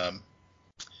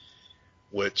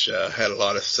 which had a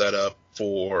lot of setup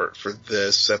for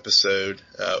this episode.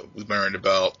 We learned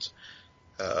about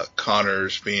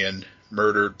Connors being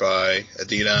murdered by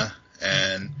Adina,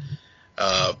 and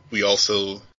we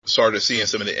also started seeing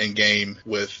some of the end game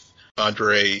with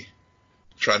Andre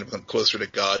trying to become closer to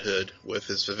godhood with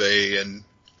his Vevey and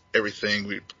everything.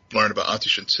 We learned about Auntie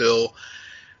Chantil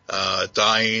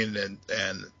dying, and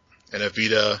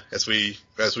Evita, as we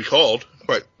called,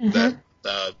 that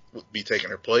would be taking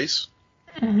her place.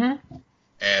 Mm-hmm.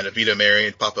 And Evita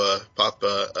marrying Papa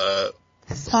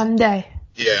Sunday.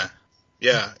 Yeah,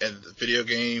 and the video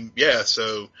game. Yeah,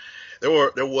 so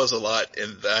there was a lot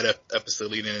in that episode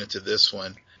leading into this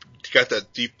one. You got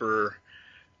that deeper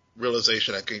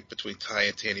realization, I think, between Ty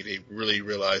and Tandy. They really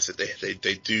realize that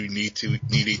they do need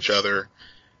each other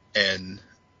and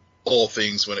all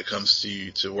things when it comes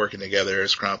to working together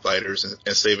as crime fighters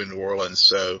and saving New Orleans.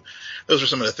 So those are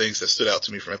some of the things that stood out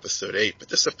to me from episode 8. But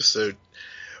this episode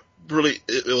really,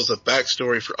 it was a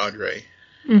backstory for Andre.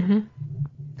 Mm-hmm.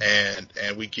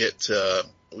 And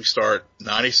we start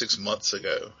 96 months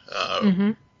ago,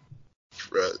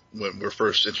 when we're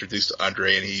first introduced to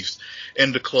Andre, and he's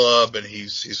in the club, and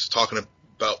he's talking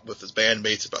about with his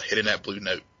bandmates about hitting that blue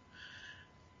note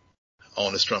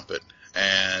on his trumpet.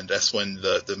 And that's when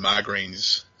the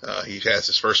migraines, he has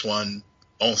his first one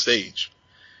on stage,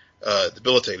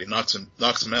 debilitating, knocks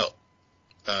him out,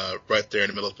 right there in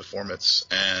the middle of the performance,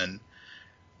 and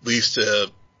leads to,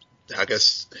 I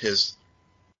guess, his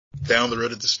down the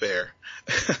road of despair.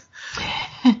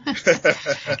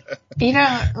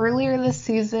 Earlier this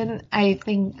season, I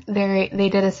think they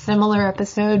did a similar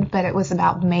episode, but it was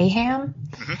about mayhem,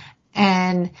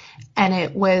 and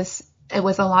it was a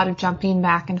lot of jumping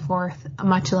back and forth,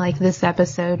 much like this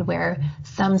episode, where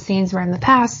some scenes were in the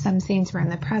past, some scenes were in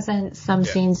the present, some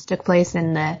scenes took place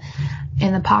in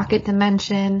the pocket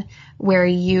dimension, where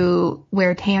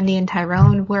Tandy and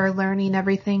Tyrone were learning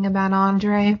everything about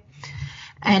Andre,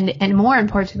 and more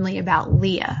importantly about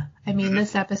Leah. I mean,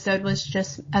 this episode was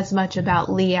just as much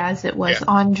about Leah as it was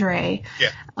Andre.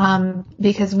 Yeah.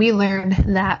 Because we learned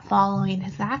that following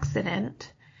his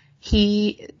accident,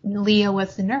 Leah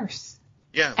was the nurse.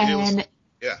 Yeah.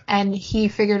 And he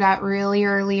figured out really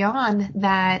early on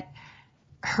that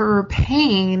her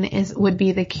pain would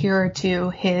be the cure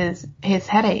to his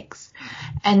headaches.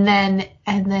 And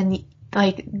then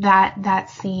like that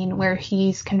scene where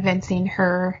he's convincing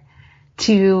her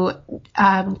to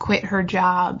quit her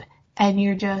job, and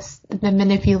you're just, the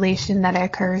manipulation that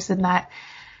occurs in that,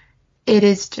 it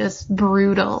is just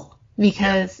brutal,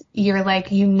 because you're like,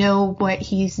 what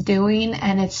he's doing,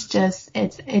 and it's just,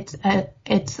 it's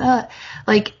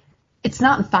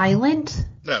not violent,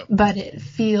 no, but it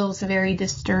feels very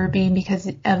disturbing because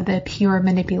of the pure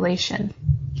manipulation.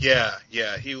 Yeah,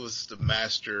 he was the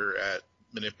master at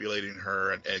manipulating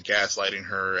her and gaslighting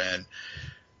her,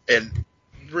 and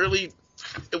really,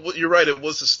 you're right, it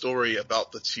was a story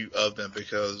about the two of them,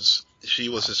 because she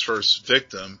was his first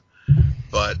victim,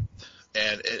 but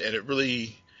it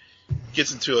really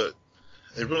gets into it.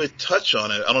 They really touch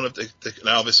on it. I don't know if they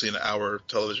obviously in our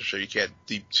television show you can't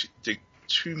dig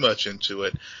too much into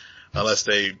it unless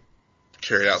they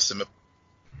carried out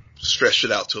stretched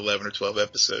it out to 11 or 12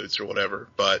 episodes or whatever.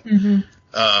 But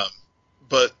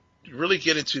but really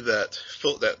get into that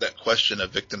question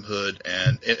of victimhood,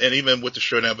 and even with the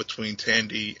showdown between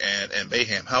Tandy and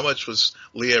Mayhem, how much was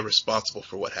Leah responsible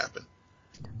for what happened?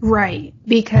 Right,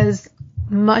 because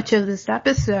much of this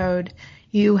episode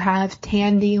you have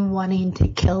Tandy wanting to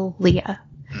kill Leah,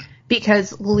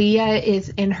 because Leah is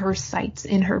in her sights,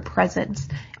 in her presence.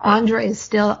 Andre is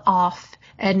still off,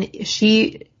 and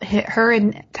her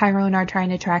and Tyrone are trying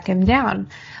to track him down,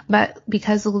 but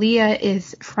because Leah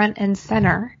is front and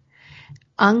center,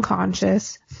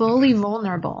 unconscious, fully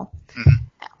vulnerable,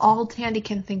 all Tandy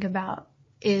can think about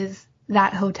is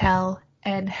that hotel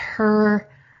and her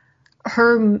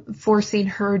forcing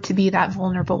her to be that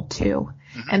vulnerable too,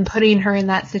 and putting her in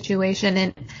that situation.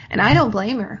 And I don't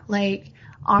blame her. Like,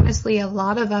 honestly, a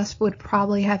lot of us would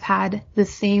probably have had the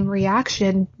same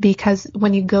reaction, because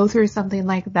when you go through something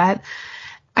like that,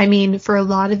 I mean, for a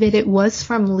lot of it, it was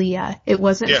from Leah. It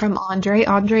wasn't from Andre.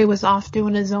 Andre was off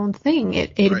doing his own thing.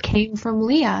 It Right. came from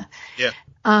Leah. Yeah.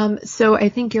 So I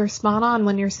think you're spot on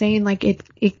when you're saying, like,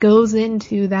 it goes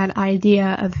into that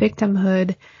idea of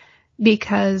victimhood,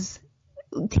 because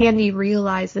Tandy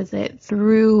realizes it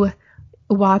through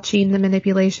watching the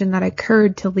manipulation that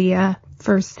occurred to Leah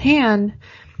firsthand.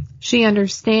 She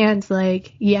understands,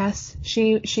 like, yes,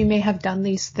 she may have done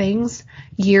these things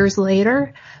years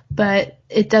later, but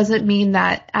it doesn't mean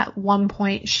that at one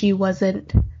point she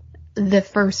wasn't the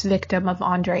first victim of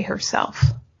Andre herself.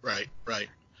 Right. Right.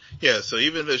 Yeah. So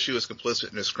even though she was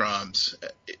complicit in his crimes,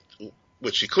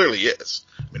 which she clearly is,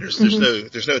 I mean,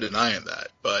 there's no denying that.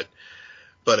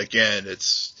 But again,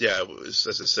 it's,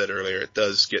 as I said earlier, it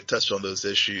does get touched on those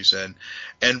issues. And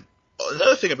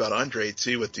another thing about Andre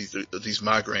too, with these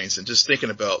migraines, and just thinking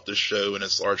about the show in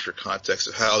its larger context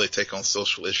of how they take on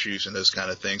social issues and those kind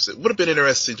of things, it would have been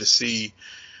interesting to see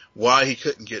why he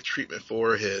couldn't get treatment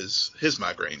for his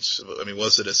migraines. I mean,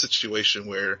 was it a situation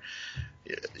where,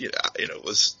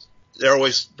 they're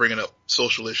always bringing up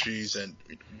social issues, and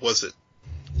was it,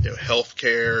 health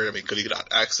care? I mean, could he not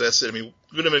access it? I mean,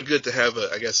 it would have been good to have a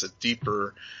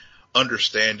deeper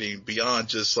understanding beyond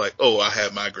just like, oh, I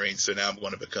have migraines, so now I'm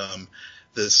going to become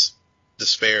this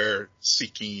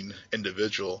despair-seeking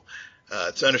individual,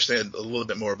 to understand a little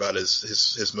bit more about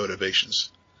his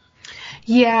motivations.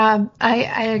 Yeah,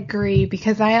 I agree,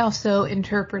 because I also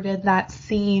interpreted that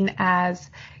scene as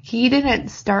he didn't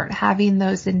start having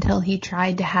those until he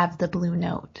tried to have the blue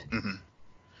note. Mm-hmm.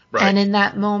 Right. And in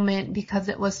that moment, because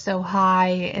it was so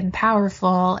high and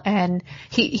powerful, and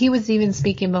he was even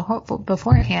speaking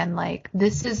beforehand, like,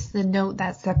 this is the note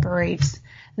that separates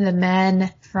the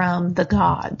men from the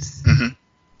gods.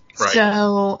 Mm-hmm.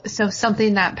 Right. So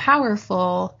something that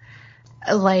powerful,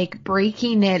 like,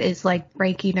 breaking it is like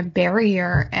breaking a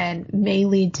barrier, and may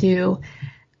lead to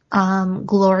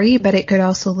glory, but it could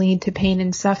also lead to pain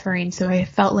and suffering. So I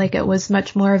felt like it was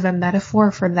much more of a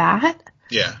metaphor for that.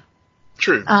 Yeah.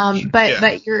 True.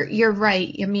 But you're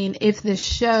right. I mean, if the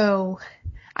show,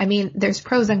 I mean, there's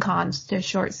pros and cons to a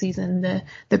short season.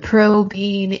 The pro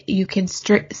being you can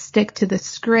stick to the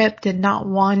script and not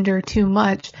wander too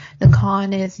much. The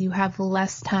con is you have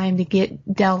less time to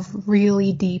delve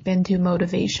really deep into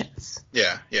motivations.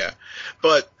 Yeah.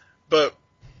 But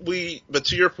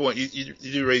to your point, you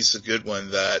do raise a good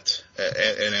one that,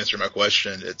 and answer my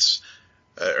question,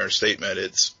 or statement,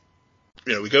 it's,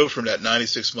 we go from that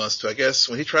 96 months to, I guess,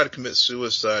 when he tried to commit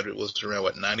suicide, it was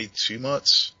around, 92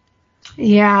 months?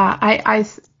 Yeah, I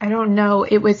don't know.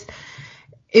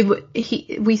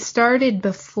 We started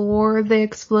before the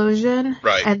explosion.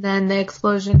 Right. And then the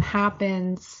explosion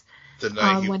happens the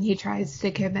night when he tries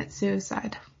to commit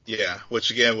suicide. Yeah,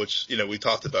 which we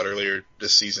talked about earlier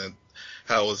this season,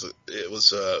 how it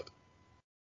was a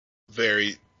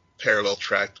very parallel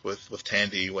track with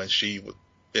Tandy when she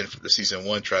in the season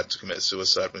 1 tried to commit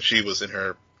suicide when she was in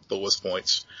her lowest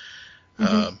points.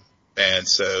 Mm-hmm. And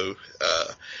so,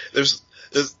 there's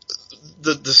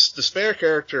the Spare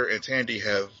character and Tandy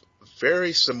have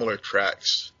very similar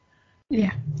tracks.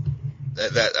 Yeah.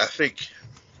 That I think,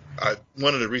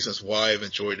 one of the reasons why I've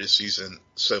enjoyed this season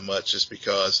so much is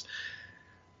because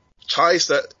Ty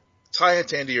and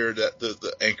Tandy are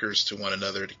the anchors to one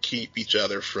another to keep each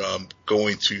other from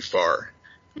going too far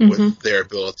with their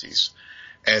abilities.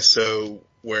 And so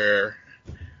where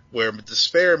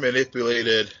Despair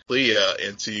manipulated Leah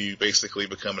into basically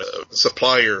becoming a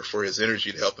supplier for his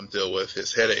energy to help him deal with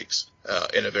his headaches,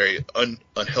 in a very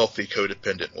unhealthy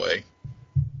codependent way.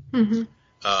 Mm-hmm.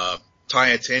 Ty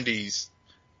and Tandy's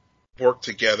work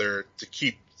together to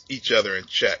keep each other in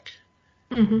check.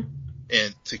 Mm-hmm.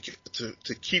 And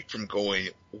to keep from going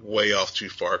way off too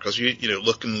far. Cause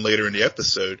looking later in the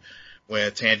episode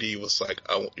when Tandy was like,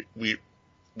 I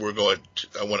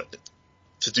want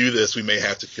to do this, we may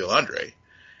have to kill Andre.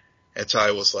 And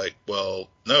Ty was like, well,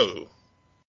 no.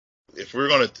 If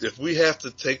we have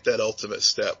to take that ultimate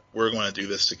step, we're going to do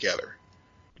this together.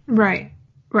 Right.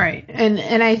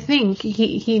 And I think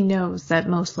he knows that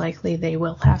most likely they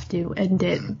will have to end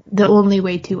it. Mm-hmm. The only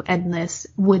way to end this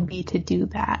would be to do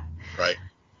that. Right.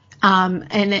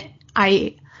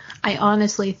 I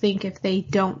honestly think if they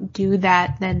don't do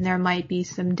that, then there might be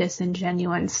some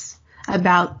disingenuous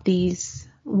about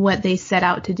what they set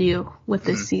out to do with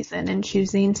this season and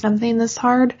choosing something this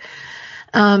hard.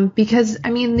 Because I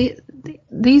mean,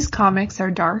 these comics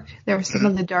are dark. They're some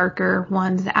of the darker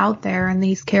ones out there, and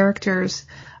these characters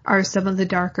are some of the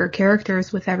darker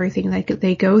characters with everything that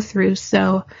they go through.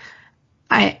 So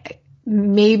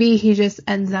maybe he just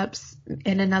ends up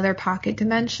in another pocket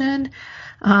dimension.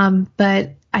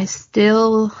 But I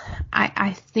think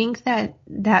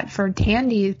that for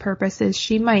Tandy's purposes,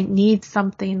 she might need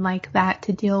something like that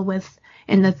to deal with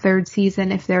in the third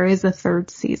season, if there is a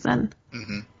third season.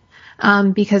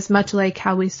 Mm-hmm. Because much like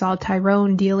how we saw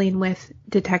Tyrone dealing with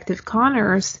Detective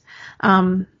Connors,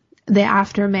 the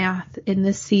aftermath in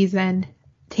this season,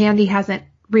 Tandy hasn't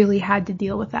really had to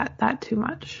deal with that too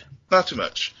much. Not too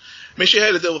much. I mean, she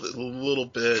had to deal with it a little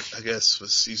bit, I guess,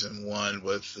 with season 1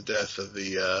 with the death of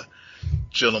the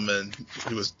gentleman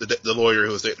who was the lawyer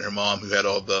who was dating her mom, who had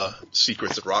all the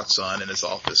secrets of Roxxon in his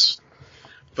office.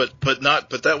 But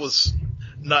that was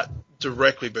not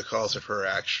directly because of her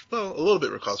action. Well, a little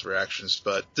bit because of her actions,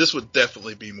 but this would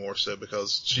definitely be more so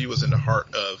because she was in the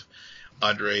heart of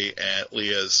Andre and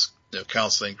Leah's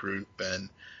counseling group, and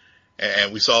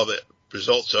we saw the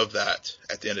results of that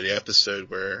at the end of the episode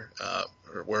where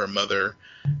her mother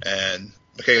and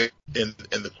Michaela in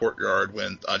the courtyard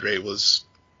when Andre was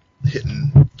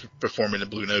performing the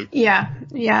Blue Note. Yeah.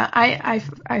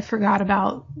 I forgot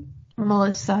about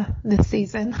Melissa this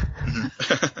season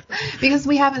because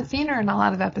we haven't seen her in a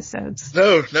lot of episodes.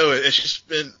 No, and she's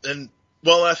been, and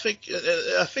well, I think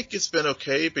it's been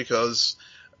okay because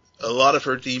a lot of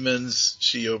her demons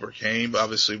she overcame.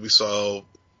 Obviously, we saw,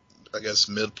 I guess,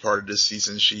 mid part of this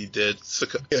season she did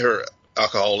her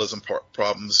alcoholism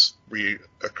problems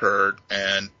reoccurred,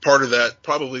 and part of that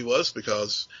probably was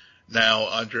because now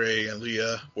Andre and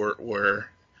Leah were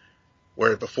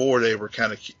where before they were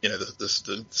kind of,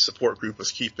 the support group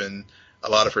was keeping a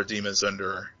lot of her demons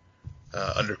under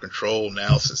control.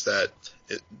 Now, since that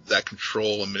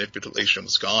control and manipulation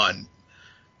was gone,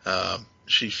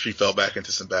 she fell back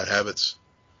into some bad habits.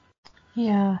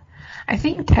 Yeah, I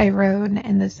think Tyrone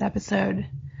in this episode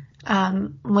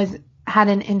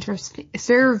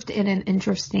served in an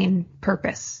interesting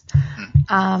purpose.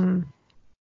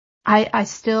 I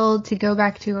still, to go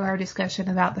back to our discussion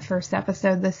about the first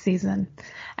episode this season,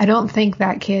 I don't think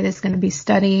that kid is going to be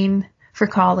studying for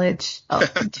college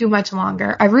too much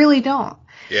longer. I really don't.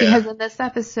 Yeah. Because in this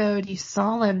episode, you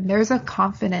saw him, there's a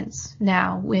confidence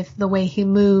now with the way he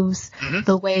moves,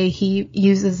 the way he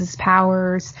uses his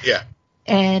powers. Yeah.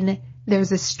 And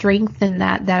there's a strength in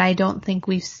that I don't think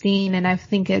we've seen. And I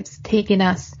think it's taken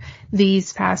us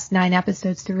these past 9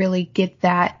 episodes to really get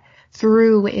that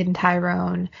through in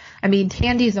Tyrone. I mean,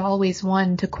 Tandy's always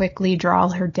one to quickly draw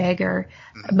her dagger,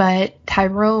 but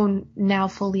Tyrone now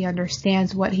fully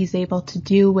understands what he's able to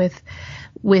do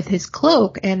with his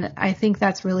cloak. And I think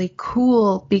that's really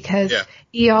cool because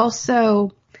he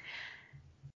also,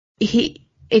 it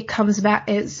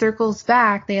circles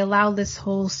back. They allow this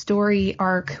whole story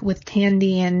arc with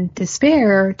Tandy and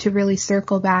Despair to really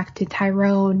circle back to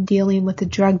Tyrone dealing with the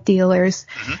drug dealers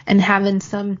and having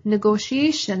some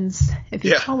negotiations, if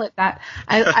you call it that.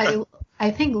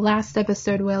 I think last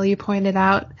episode, Will, you pointed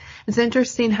out, it's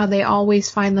interesting how they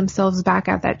always find themselves back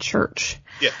at that church.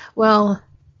 Yeah. Well,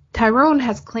 Tyrone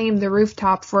has claimed the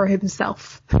rooftop for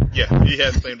himself. Yeah, he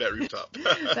has claimed that rooftop.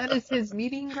 That is his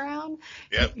meeting ground.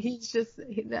 Yep. It's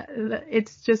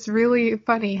just really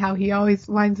funny how he always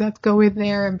winds up going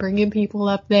there and bringing people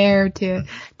up there to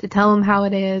tell them how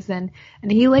it is, and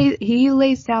he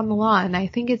lays down the law. And I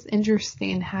think it's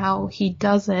interesting how he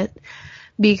does it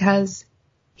because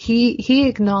he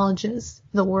acknowledges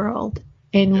the world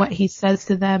in what he says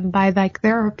to them by, like,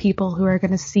 there are people who are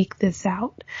going to seek this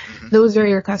out. Those are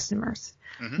your customers.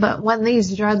 But when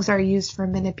these drugs are used for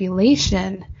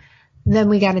manipulation, then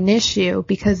we got an issue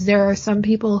because there are some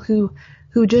people who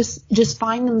just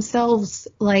find themselves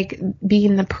like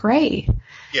being the prey.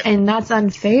 Yeah. And that's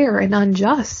unfair and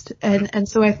unjust. And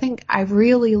so I think I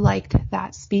really liked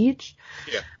that speech.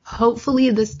 Yeah. Hopefully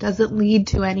this doesn't lead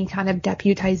to any kind of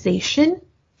deputization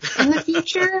in the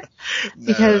future,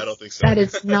 because I don't think so. That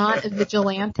is not a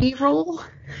vigilante role.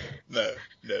 No.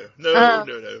 They're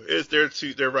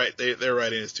right. Their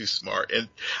writing is too smart, and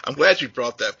I'm glad you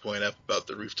brought that point up about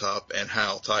the rooftop and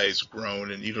how Ty has grown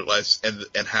and utilized,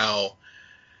 and how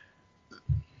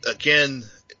again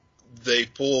they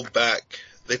pull in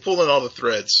all the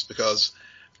threads because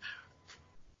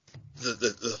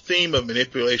the theme of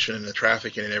manipulation and the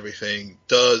trafficking and everything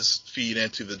does feed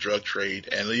into the drug trade,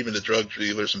 and even the drug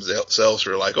dealers themselves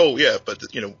are like, oh yeah, but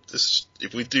this,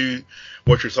 if we do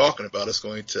what you're talking about, it's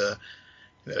going to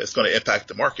impact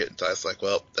the market. And Ty's like,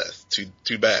 well, that's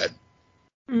too bad.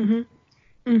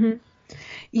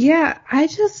 Yeah,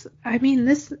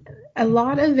 a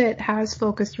lot of it has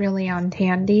focused really on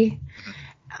Tandy.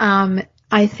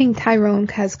 I think Tyrone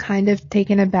has kind of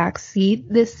taken a back seat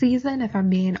this season, if I'm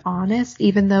being honest,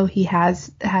 even though he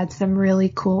has had some really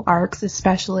cool arcs,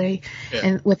 especially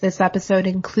with this episode,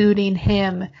 including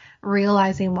him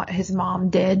realizing what his mom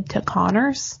did to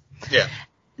Connors. Yeah.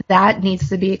 That needs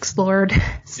to be explored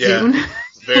soon. Yeah,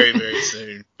 very, very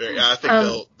soon. I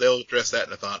think they'll address that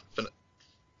in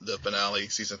the finale,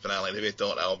 season finale. If they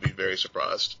don't, I'll be very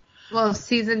surprised. Well,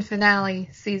 season finale,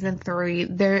 season 3,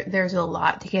 there's a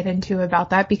lot to get into about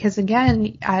that because,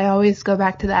 again, I always go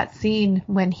back to that scene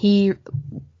when he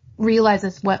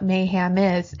realizes what mayhem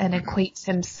is and equates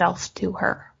himself to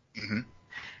her. Mm-hmm.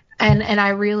 And I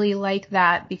really like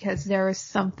that because there is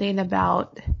something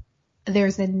about,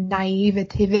 there's a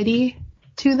naivety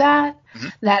to that,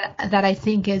 that I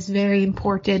think is very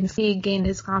important. He gained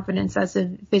his confidence as a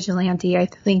vigilante. I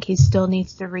think he still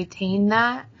needs to retain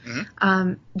that,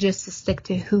 just to stick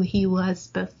to who he was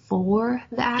before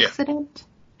the accident.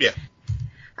 Yeah.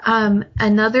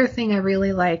 Another thing I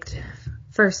really liked,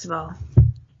 first of all,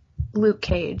 Luke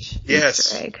Cage. Yes.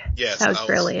 Easter egg. Yes. That was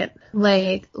brilliant.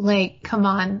 Like, come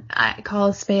on. I call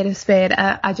a spade a spade.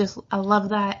 I love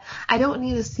that. I don't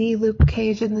need to see Luke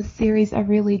Cage in the series. I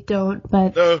really don't,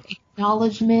 but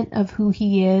acknowledgement of who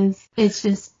he is, it's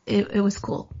just, it was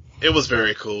cool. It was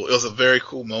very cool. It was a very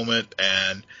cool moment,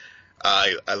 and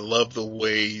I love the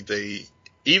way they,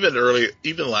 even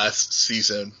last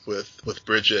season with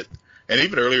Bridget, and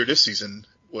even earlier this season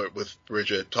with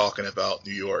Bridget talking about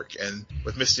New York and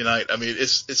with Misty Knight. I mean,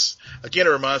 it's again, it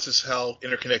reminds us how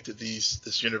interconnected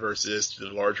this universe is to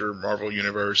the larger Marvel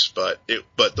universe. But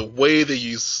the way they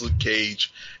use Luke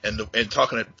Cage and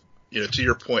talking, to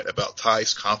your point about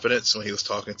Ty's confidence when he was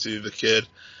talking to the kid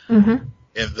in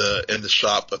the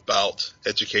shop about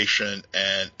education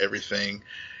and everything.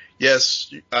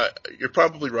 Yes, you're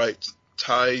probably right.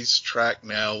 Ty's track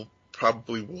now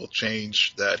probably will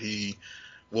change, that he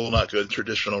will not go the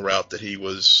traditional route that he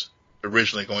was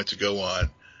originally going to go on.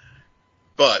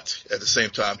 But at the same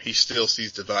time, he still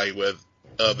sees the value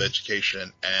of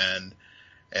education and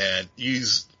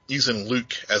using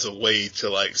Luke as a way to,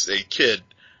 like, say, kid,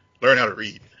 learn how to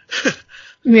read.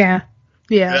 Yeah.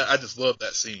 And I just love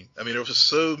that scene. I mean, there was just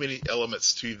so many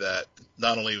elements to that.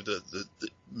 Not only the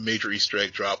major Easter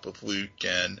egg drop of Luke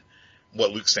and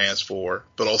what Luke stands for,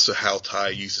 but also how Ty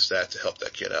uses that to help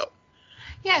that kid out.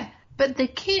 Yeah. But the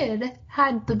kid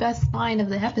had the best line of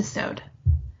the episode.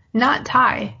 Not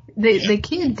Ty. The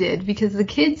kid did, because the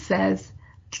kid says,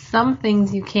 some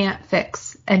things you can't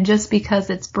fix, and just because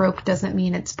it's broke doesn't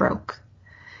mean it's broke.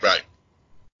 Right.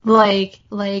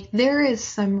 Like there is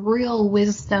some real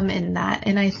wisdom in that,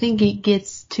 and I think it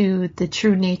gets to the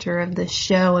true nature of the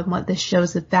show and what the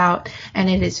show's about, and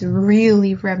it is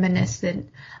really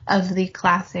reminiscent of the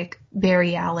classic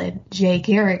Barry Allen, Jay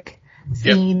Garrick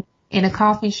scene in a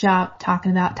coffee shop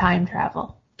talking about time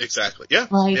travel. Exactly. Yeah.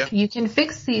 You can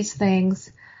fix these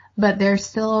things, but there's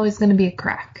still always going to be a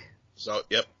crack. So,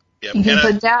 yep. You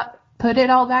can put it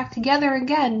all back together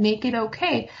again, make it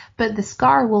okay, but the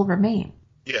scar will remain.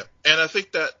 Yeah. And I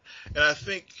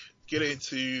think getting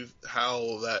to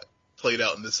how that played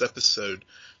out in this episode,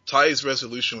 Ty's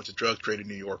resolution with the drug trade in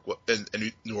New York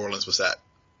and New Orleans was that.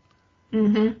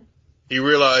 Mm-hmm. He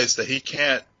realized that he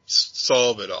can't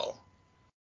solve it all.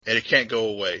 And it can't go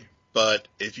away. But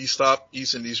if you stop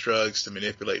using these drugs to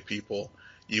manipulate people,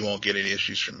 you won't get any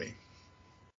issues from me.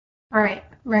 Right.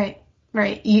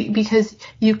 Because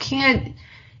you can't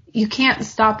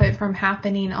stop it from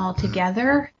happening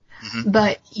altogether,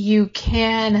 but you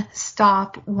can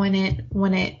stop when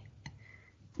it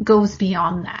goes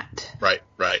beyond that. Right.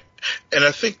 And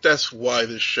I think that's why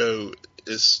this show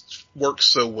works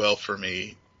so well for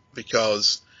me,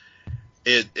 because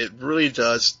it really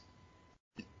does.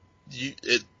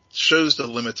 It shows the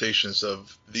limitations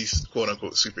of these quote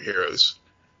unquote superheroes,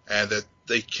 and that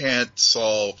they can't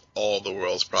solve all the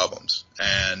world's problems.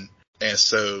 And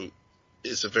so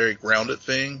it's a very grounded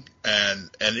thing. And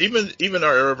even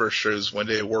our Arrowverse shows, when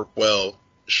they work well,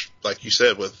 like you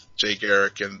said, with Jay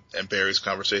Garrick and Barry's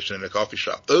conversation in a coffee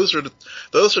shop, those are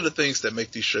the things that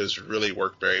make these shows really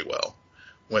work very well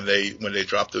when they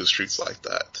drop those truths like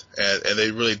that. And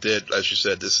they really did, as you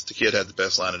said, the kid had the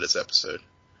best line of this episode.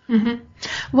 Mm-hmm.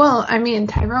 Well, I mean,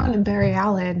 Tyrone and Barry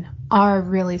Allen are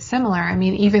really similar. I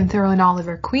mean, even throwing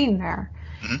Oliver Queen there.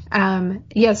 Mm-hmm.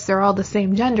 Yes, they're all the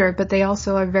same gender, but they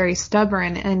also are very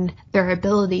stubborn in their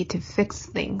ability to fix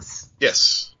things.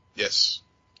 Yes.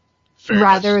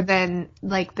 Rather than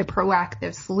like the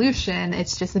proactive solution,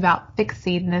 it's just about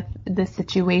fixing the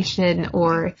situation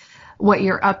or what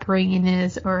your upbringing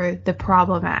is or the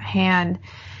problem at hand.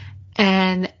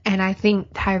 And I think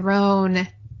Tyrone,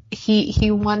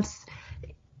 he wants,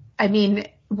 I mean,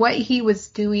 what he was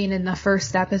doing in the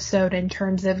first episode in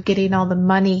terms of getting all the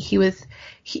money,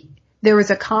 there was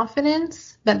a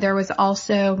confidence, but there was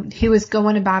also, he was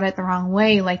going about it the wrong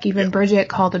way. Like even Bridget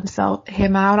called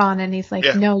him out on it, and he's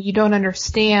like, no, you don't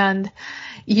understand.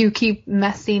 You keep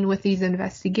messing with these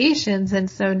investigations. And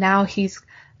so now he's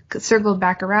circled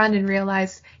back around and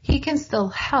realized he can still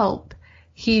help.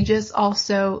 He just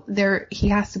also he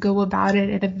has to go about it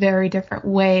in a very different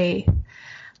way,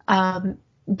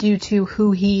 due to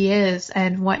who he is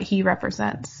and what he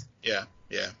represents. Yeah.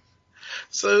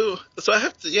 So I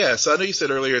have to, so I know you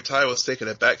said earlier Ty was taking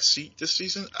a back seat this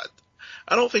season.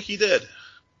 I don't think he did.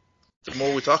 The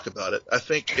more we talk about it, I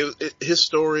think his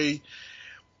story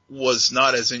was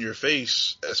not as in your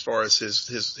face as far as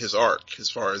his arc, as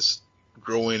far as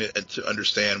growing and to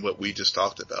understand what we just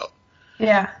talked about.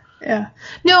 Yeah.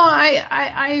 No,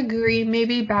 I agree.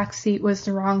 Maybe backseat was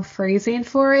the wrong phrasing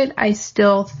for it. I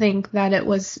still think that it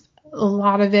was, a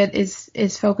lot of it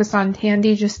is focused on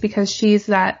Tandy just because she's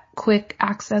that quick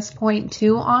access point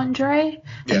to Andre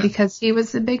and because he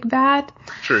was the big bad.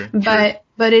 True.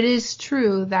 But it is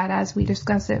true that as we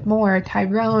discuss it more,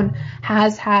 Tyrone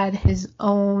has had his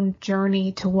own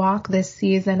journey to walk this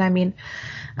season. I mean,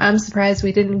 I'm surprised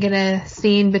we didn't get a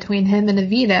scene between him and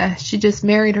Evita. She just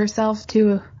married herself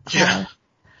to Vea.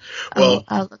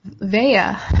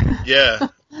 Yeah.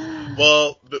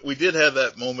 Well, but we did have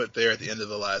that moment there at the end of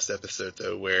the last episode,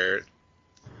 though, where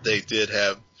she did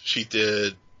have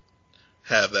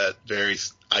that very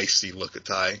icy look at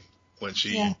Ty when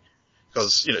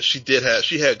because,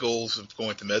 she had goals of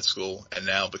going to med school, and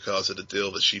now because of the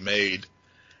deal that she made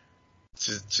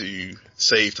to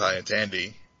save Ty and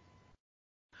Tandy,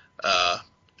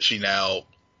 she now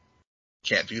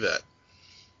can't do that.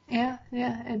 Yeah.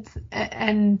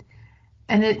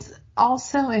 It's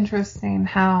also interesting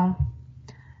how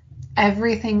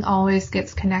everything always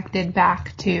gets connected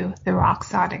back to the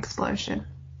Roxxon explosion.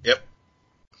 Yep.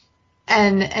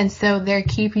 And so they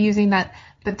keep using that,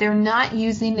 but they're not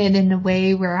using it in a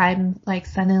way where I'm like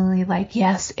suddenly like,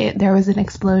 yes, there was an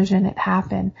explosion, it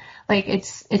happened. Like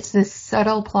it's this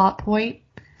subtle plot point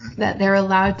that they're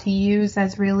allowed to use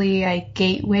as really a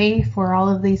gateway for all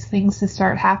of these things to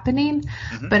start happening,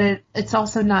 but it's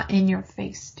also not in your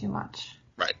face too much.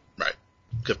 Right.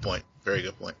 Good point. Very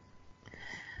good point.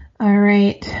 All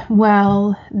right.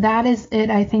 Well, that is it,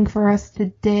 I think, for us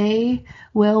today.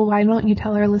 Will, why don't you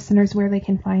tell our listeners where they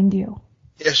can find you?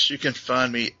 Yes, you can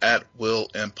find me at Will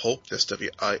M. Polk. That's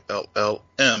WILLMPOLK.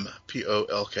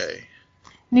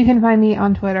 And you can find me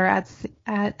on Twitter at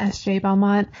SJ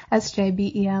Belmont,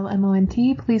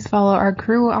 SJBELMONT. Please follow our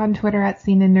crew on Twitter at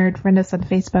Scene and Nerd. Friend us on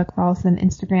Facebook, follow us on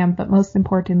Instagram, but most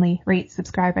importantly, rate,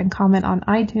 subscribe, and comment on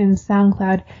iTunes,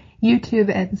 SoundCloud, YouTube,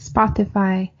 and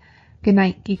Spotify. Good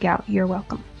night, Geek Out. You're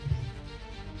welcome.